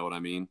chilling. You know what I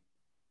mean?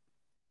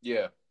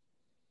 Yeah.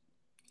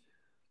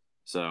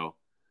 So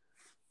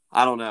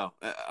I don't know.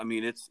 I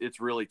mean,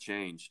 it's really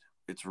changed.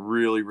 It's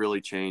really,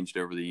 really changed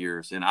over the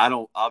years. And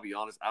I'll be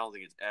honest, I don't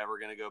think it's ever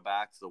going to go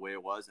back to the way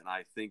it was. And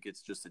I think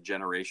it's just a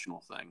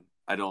generational thing.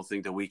 I don't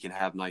think that we can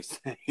have nice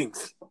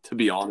things, to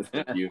be honest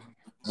with you.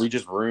 We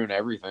just ruin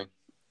everything.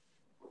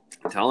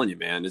 I'm telling you,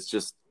 man, it's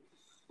just,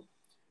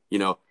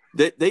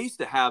 They used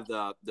to have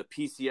the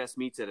PCS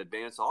meets at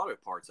Advanced Auto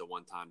Parts at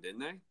one time, didn't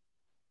they?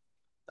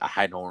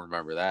 I don't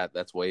remember that.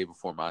 That's way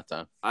before my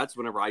time. That's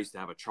whenever I used to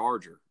have a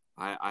Charger.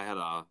 I had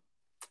a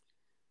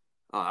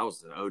that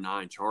was an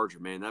 '09 Charger,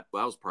 man. That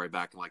was probably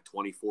back in like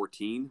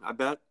 2014, I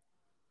bet.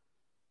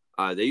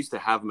 They used to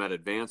have them at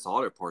Advanced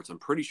Auto Parts. I'm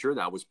pretty sure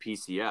that was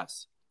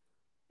PCS,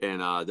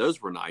 and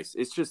those were nice.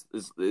 It's just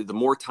the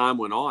more time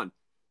went on,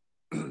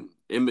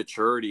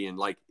 immaturity and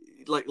like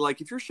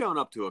if you're showing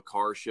up to a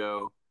car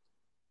show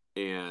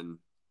and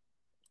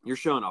you're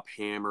showing up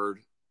hammered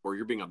or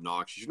you're being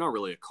obnoxious, you're not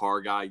really a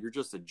car guy. You're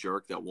just a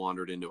jerk that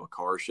wandered into a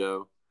car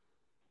show,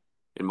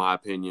 in my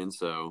opinion.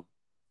 So,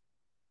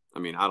 I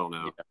mean, I don't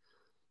know.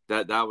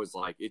 Yeah. That was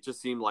like, it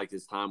just seemed like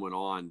as time went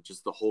on,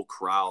 just the whole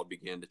crowd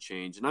began to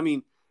change. And I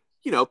mean,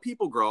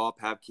 people grow up,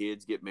 have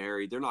kids, get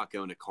married. They're not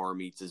going to car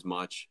meets as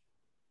much,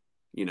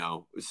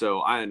 So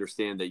I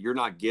understand that you're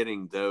not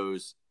getting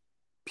those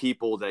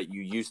people that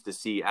you used to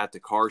see at the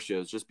car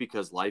shows just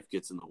because life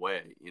gets in the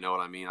way. You know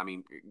what I mean? I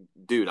mean,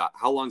 dude,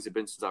 how long has it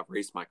been since I've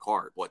raced my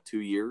car? What,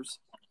 2 years?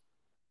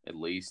 At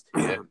least.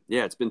 Yeah.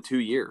 Yeah, it's been 2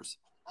 years.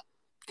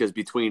 Because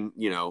between,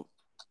 the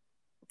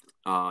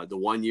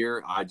 1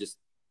 year, I just,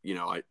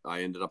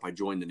 I ended up, I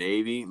joined the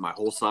Navy. My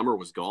whole summer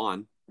was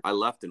gone. I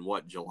left in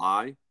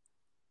July?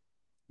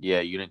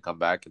 Yeah, you didn't come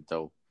back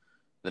until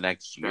the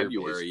next year.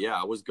 February, basically.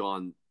 Yeah, I was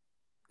gone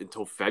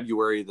until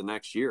February the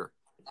next year.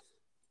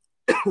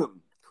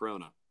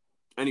 Corona.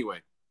 Anyway,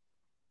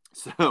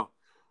 so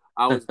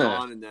I was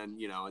gone, and then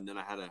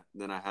I had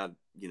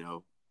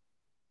to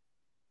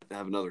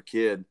have another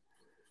kid.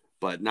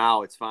 But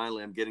now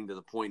I'm getting to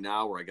the point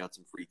now where I got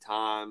some free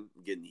time.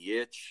 I'm getting the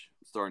itch.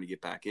 I'm starting to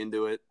get back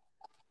into it,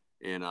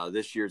 and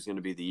this year is going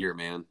to be the year,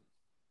 man.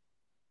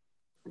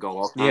 Got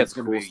all kinds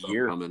of cool stuff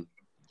coming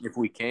if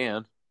we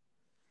can.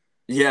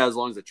 Yeah, as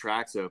long as the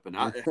track's open.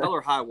 Hell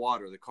or high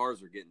water, the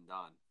cars are getting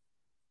done.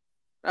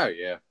 Oh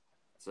yeah.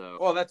 So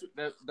well,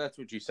 that's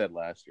what you said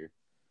last year.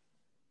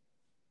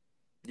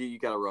 You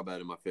got to rub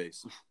that in my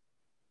face.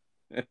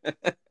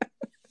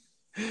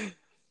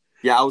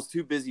 Yeah, I was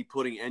too busy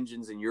putting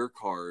engines in your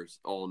cars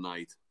all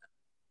night.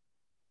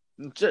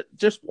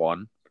 Just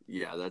one.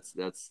 Yeah, that's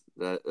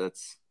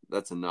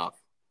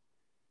enough.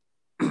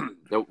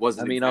 That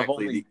wasn't. I mean,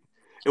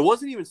 it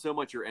wasn't even so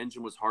much your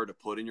engine was hard to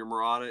put in your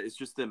Murata. It's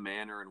just the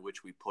manner in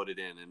which we put it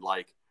in, and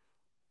like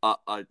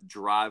a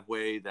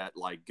driveway that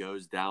like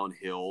goes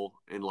downhill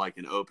in like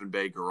an open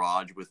bay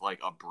garage with like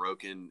a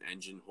broken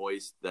engine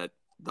hoist that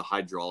the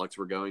hydraulics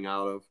were going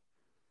out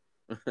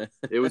of.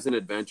 It was an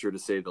adventure to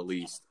say the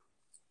least.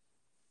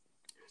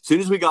 As soon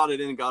as we got it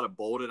in and got it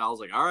bolted, I was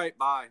like, all right,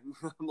 bye.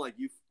 I'm like,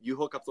 you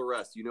hook up the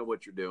rest. You know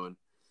what you're doing.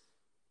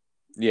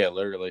 Yeah,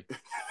 literally.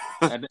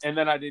 and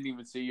then I didn't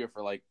even see you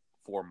for like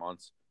 4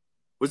 months.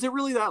 Was it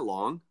really that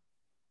long?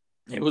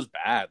 It was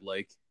bad.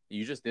 Like,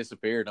 you just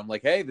disappeared. I'm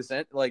like, hey,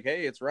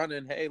 hey, it's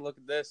running. Hey, look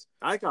at this.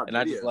 I got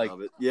videos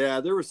of it.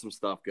 Yeah, there was some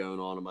stuff going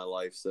on in my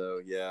life,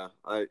 so yeah,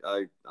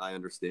 I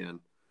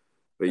understand.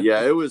 But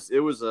yeah, it was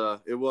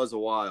a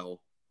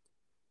while.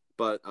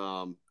 But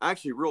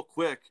actually, real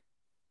quick,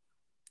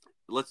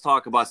 let's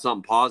talk about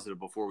something positive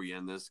before we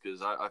end this,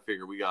 because I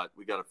figure we got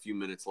a few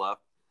minutes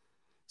left.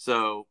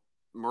 So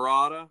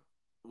Murata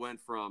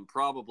went from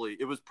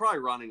it was probably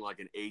running like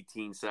an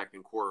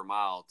 18-second quarter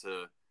mile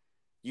to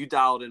you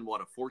dialed in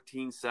what, a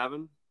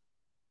 14.7?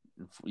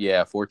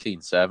 Yeah,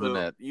 14.7.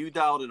 So you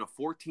dialed in a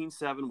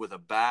 14.7 with a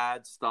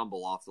bad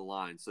stumble off the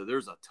line. So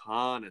there's a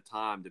ton of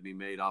time to be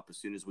made up as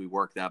soon as we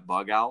work that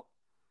bug out.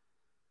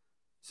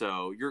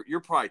 So you're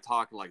probably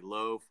talking like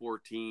low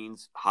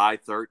 14s, high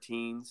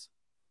 13s.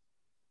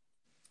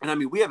 And I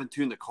mean, we haven't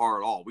tuned the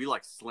car at all. We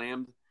like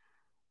slammed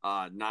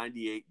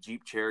 98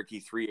 Jeep Cherokee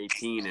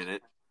 318 in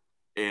it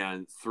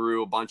and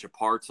threw a bunch of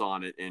parts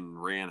on it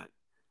and ran it.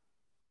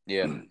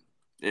 Yeah.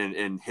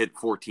 and hit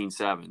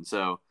 14.7.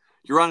 So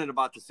you're running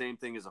about the same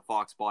thing as a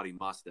Fox body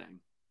Mustang.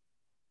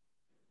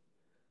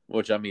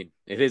 Which, I mean,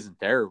 it isn't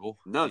terrible.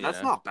 No,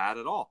 that's not bad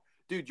at all.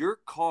 Dude, your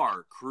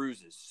car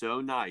cruises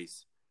so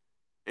nice.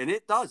 And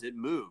it does. It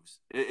moves.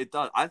 It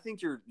does. I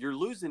think you're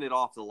losing it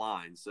off the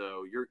line.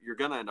 So you're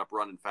going to end up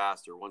running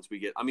faster once we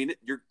get – I mean,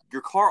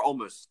 your car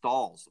almost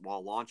stalls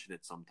while launching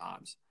it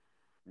sometimes.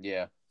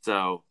 Yeah.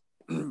 So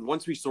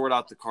once we sort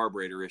out the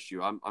carburetor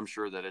issue, I'm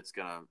sure that it's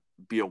going to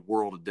be a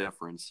world of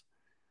difference.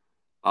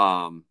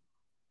 And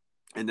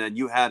then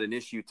you had an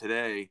issue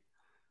today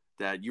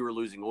that you were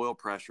losing oil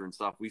pressure and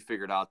stuff. We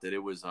figured out that it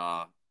was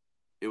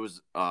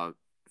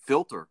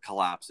filter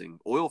collapsing,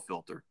 oil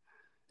filter,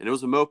 and it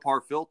was a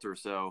Mopar filter.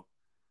 So,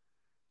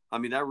 I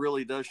mean, that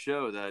really does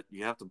show that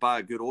you have to buy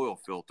a good oil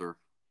filter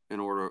in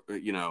order,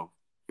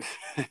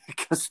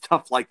 because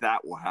stuff like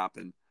that will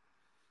happen.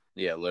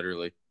 Yeah,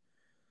 literally.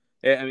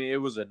 I mean,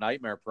 it was a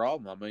nightmare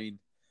problem. I mean,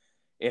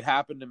 it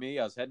happened to me.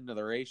 I was heading to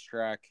the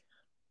racetrack.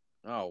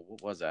 Oh,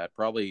 what was that?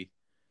 Probably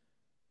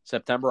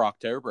September,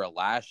 October of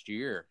last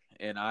year.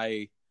 And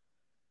I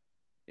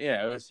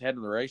was heading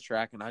to the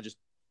racetrack, and I just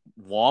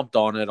whomped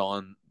on it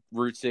on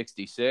Route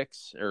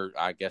 66, or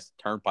I guess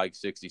Turnpike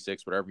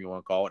 66, whatever you want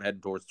to call it,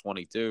 heading towards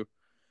 22.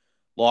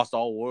 Lost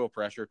all oil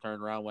pressure,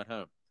 turned around, went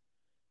home.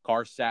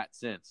 Car sat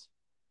since.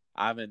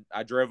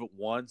 I drove it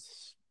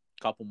once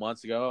a couple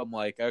months ago. I'm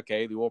like,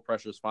 okay, the oil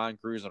pressure is fine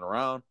cruising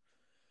around.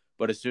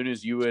 But as soon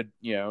as you would,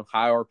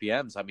 high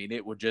RPMs, I mean,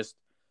 you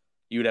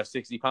would have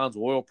 60 pounds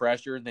of oil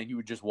pressure, and then you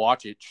would just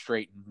watch it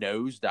straight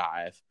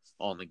nosedive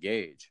on the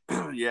gauge.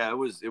 Yeah, it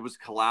was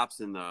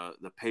collapsing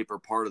the paper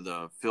part of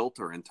the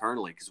filter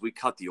internally because we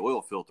cut the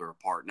oil filter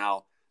apart.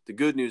 Now, the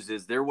good news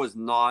is there was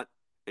not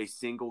a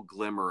single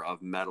glimmer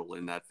of metal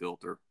in that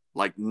filter.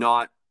 Like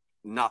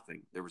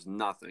nothing. There was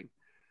nothing.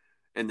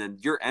 And then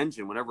your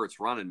engine, whenever it's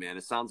running, man,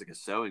 it sounds like a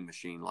sewing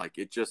machine. Like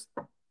it's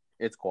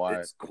quiet.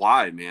 It's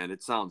quiet, man.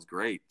 It sounds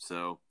great.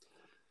 So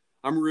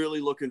I'm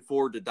really looking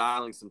forward to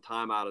dialing some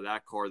time out of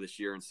that car this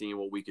year and seeing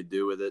what we could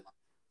do with it.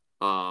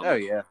 Oh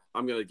yeah,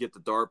 I'm gonna get the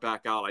dart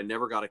back out. I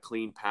never got a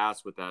clean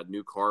pass with that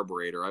new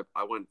carburetor.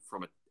 I went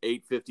from a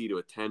 850 to a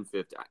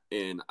 1050,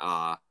 and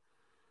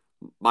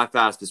my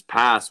fastest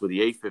pass with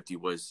the 850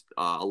 was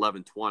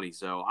 1120.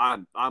 So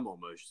I'm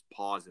almost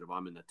positive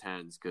I'm in the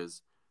tens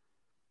because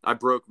I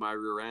broke my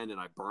rear end and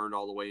I burned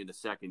all the way into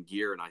second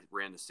gear and I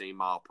ran the same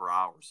mile per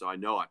hour. So I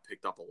know I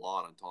picked up a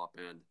lot on top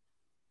end.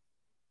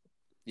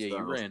 Yeah, so,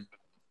 you ran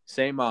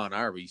same mile an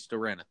hour, but you still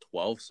ran a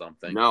 12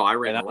 something. No, I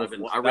ran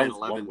 11. I ran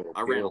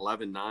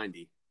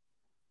 1190.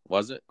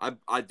 Was it?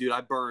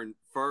 I burned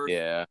first.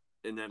 Yeah.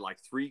 And then like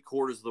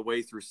 3/4 of the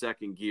way through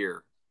second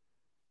gear,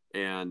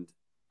 and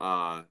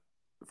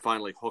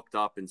finally hooked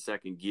up in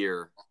second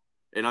gear.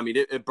 And I mean,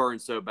 it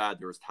burned so bad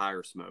there was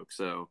tire smoke.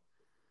 So,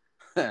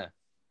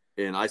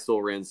 and I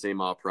still ran the same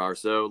mile per hour.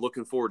 So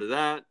looking forward to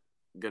that.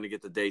 Going to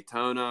get the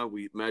Daytona.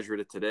 We measured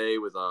it today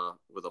with a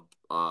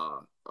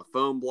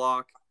foam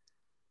block.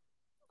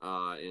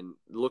 And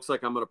it looks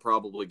like I'm going to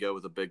probably go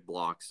with a big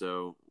block.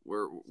 So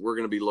we're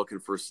going to be looking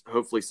for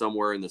hopefully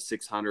somewhere in the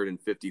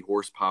 650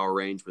 horsepower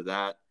range with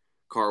that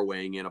car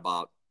weighing in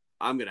about,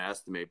 I'm going to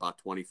estimate about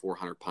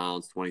 2,400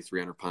 pounds,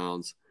 2,300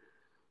 pounds.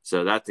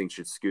 So that thing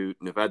should scoot.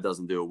 And if that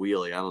doesn't do a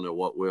wheelie, I don't know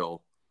what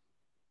will.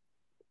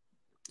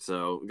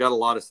 So we got a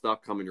lot of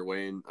stuff coming your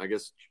way. And I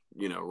guess,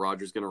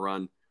 Roger's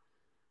going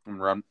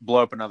to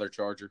blow up another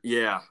Charger.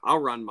 Yeah. I'll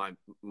run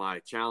my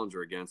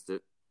Challenger against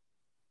it.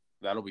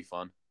 That'll be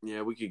fun.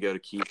 Yeah, we could go to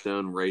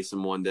Keystone and race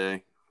them one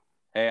day.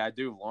 Hey, I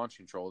do have launch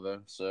control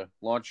though, so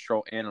launch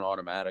control and an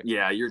automatic.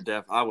 Yeah, you're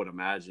I would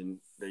imagine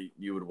that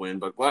you would win,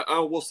 but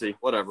we'll see.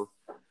 Whatever.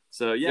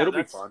 So yeah, it'll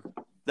be fun.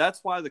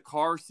 That's why the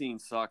car scene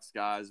sucks,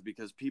 guys,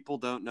 because people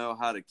don't know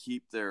how to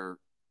keep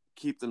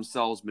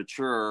themselves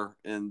mature,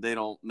 and they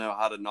don't know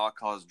how to not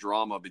cause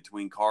drama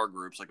between car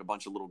groups like a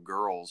bunch of little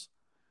girls.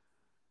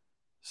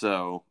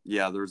 So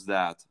yeah, there's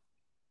that.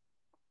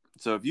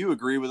 So if you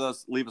agree with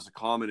us, leave us a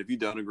comment. If you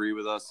don't agree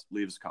with us,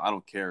 I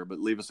don't care, but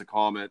leave us a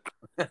comment.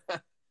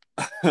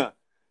 Do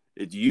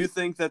you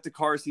think that the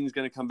car scene is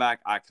going to come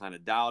back? I kind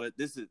of doubt it.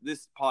 This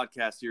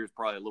podcast here is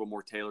probably a little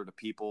more tailored to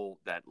people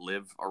that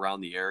live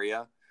around the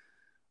area.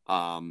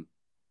 But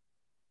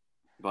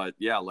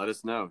yeah, let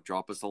us know.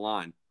 Drop us a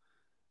line,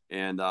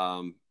 and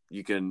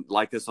you can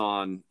like us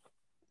on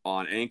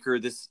Anchor.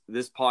 This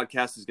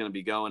podcast is going to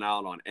be going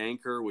out on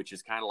Anchor, which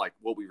is kind of like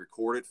what we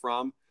record it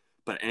from.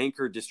 But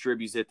Anchor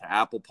distributes it to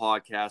Apple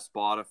Podcasts,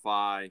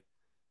 Spotify,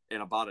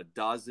 and about a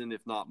dozen,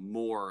 if not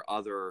more,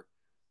 other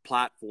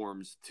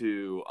platforms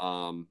to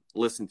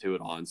listen to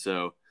it on.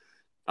 So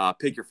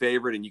pick your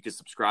favorite and you can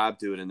subscribe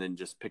to it and then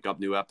just pick up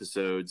new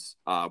episodes.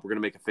 We're going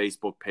to make a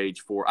Facebook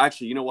page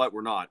actually, you know what?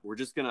 We're not. We're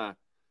just going to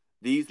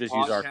use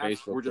our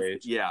Facebook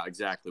page. Yeah,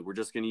 exactly. We're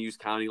just going to use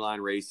County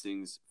Line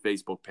Racing's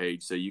Facebook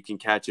page. So you can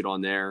catch it on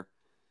there.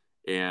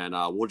 And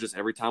we'll just,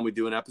 every time we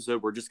do an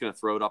episode, we're just going to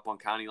throw it up on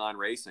County Line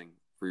Racing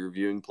for your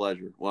viewing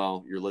pleasure.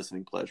 Well, your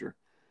listening pleasure.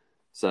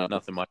 So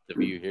nothing much to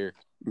view here.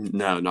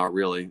 No, not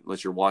really,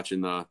 unless you're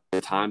watching the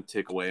time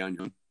tick away on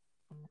your.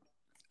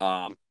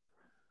 All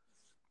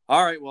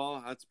right,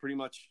 well, that's pretty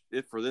much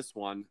it for this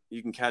one.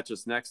 You can catch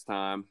us next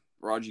time.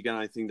 Roger, you got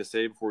anything to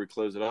say before we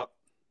close it up?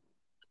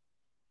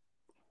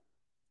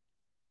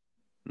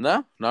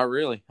 No, not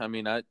really. I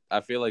mean, I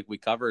feel like we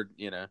covered,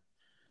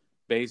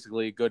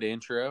 basically a good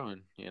intro,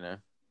 and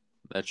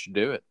that should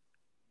do it.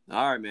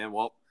 All right, man.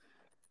 Well,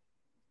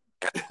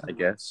 I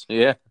guess.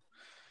 Yeah.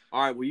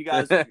 All right. Well, you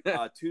guys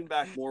tune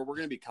back more. We're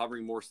going to be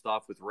covering more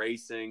stuff with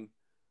racing.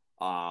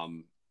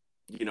 I'm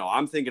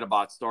thinking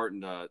about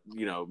starting to,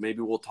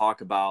 maybe we'll talk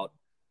about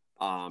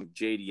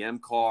JDM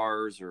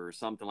cars or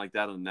something like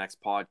that on the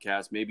next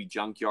podcast, maybe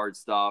junkyard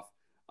stuff.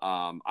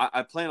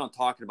 I plan on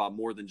talking about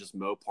more than just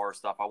Mopar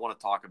stuff. I want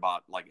to talk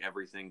about like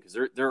everything because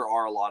there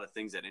are a lot of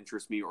things that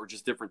interest me or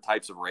just different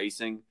types of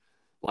racing.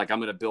 Like I'm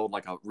going to build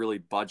like a really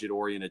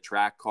budget-oriented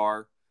track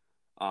car.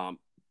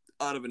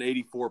 Out of an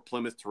 84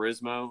 Plymouth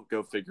Turismo,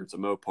 go figure, it's a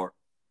Mopar.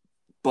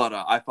 But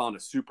I found a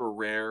super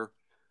rare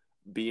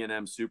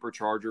B&M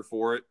supercharger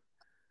for it.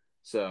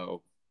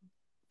 So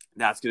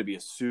that's going to be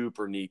a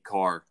super neat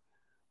car.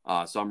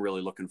 So I'm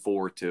really looking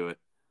forward to it.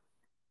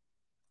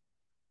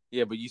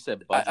 Yeah, but you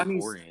said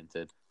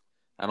budget-oriented.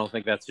 I don't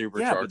think that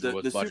supercharger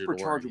was budget-oriented. The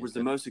supercharger was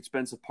the most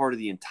expensive part of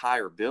the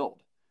entire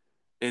build.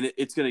 And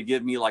it's going to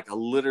give me like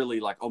literally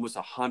almost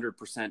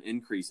 100%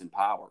 increase in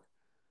power.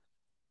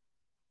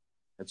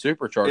 And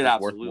supercharger It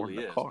is worth more absolutely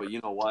than a is. car. But you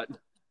know what?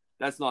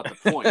 That's not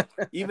the point.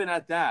 Even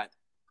at that,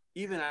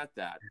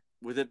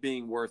 with it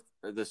being worth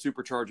the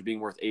supercharger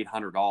being worth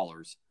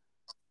 $800,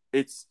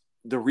 it's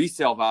the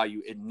resale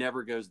value. It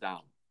never goes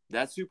down.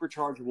 That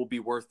supercharger will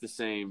be worth the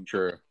same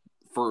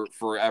for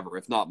forever,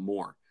 if not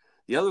more.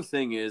 The other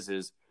thing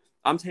is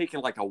I'm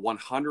taking like a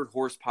 100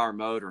 horsepower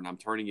motor and I'm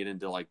turning it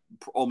into like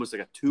almost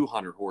like a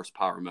 200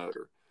 horsepower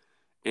motor.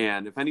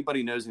 And if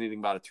anybody knows anything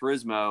about a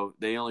Turismo,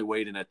 they only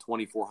weighed in at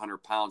 2,400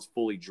 pounds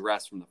fully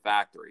dressed from the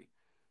factory.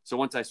 So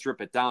once I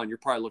strip it down, you're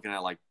probably looking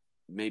at like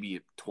maybe a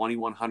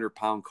 2,100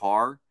 pound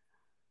car.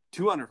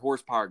 200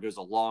 horsepower goes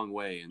a long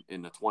way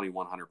in a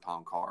 2,100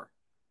 pound car.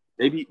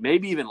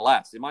 Maybe even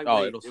less. It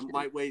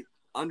might weigh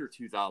under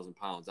 2,000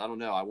 pounds. I don't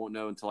know. I won't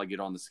know until I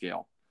get on the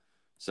scale.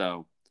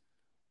 So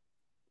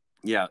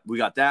yeah, we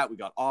got that. We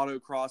got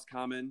autocross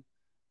coming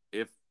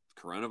if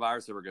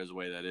coronavirus ever goes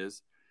away, that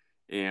is.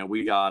 And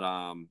we got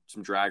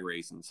some drag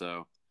racing.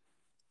 So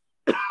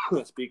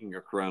speaking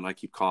of corona, I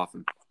keep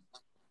coughing.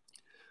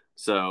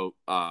 So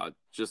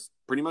just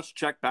pretty much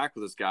check back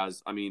with us,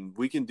 guys. I mean,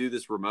 we can do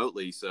this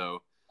remotely,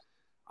 so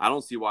I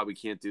don't see why we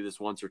can't do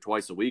this once or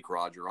twice a week,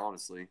 Roger,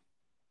 honestly.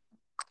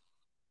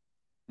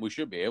 We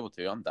should be able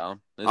to. I'm down.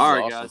 All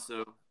right, awesome. Guys.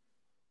 So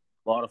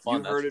a lot of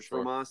fun. You heard it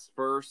from us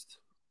first.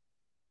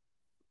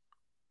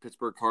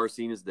 Pittsburgh car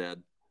scene is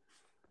dead.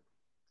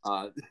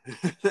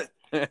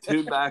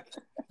 Tune back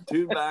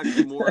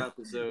for more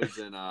episodes,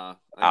 and I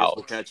guess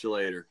we'll catch you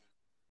later.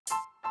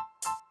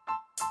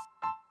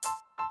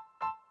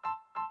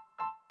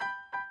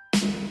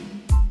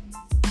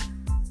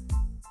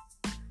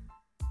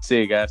 See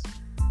you guys.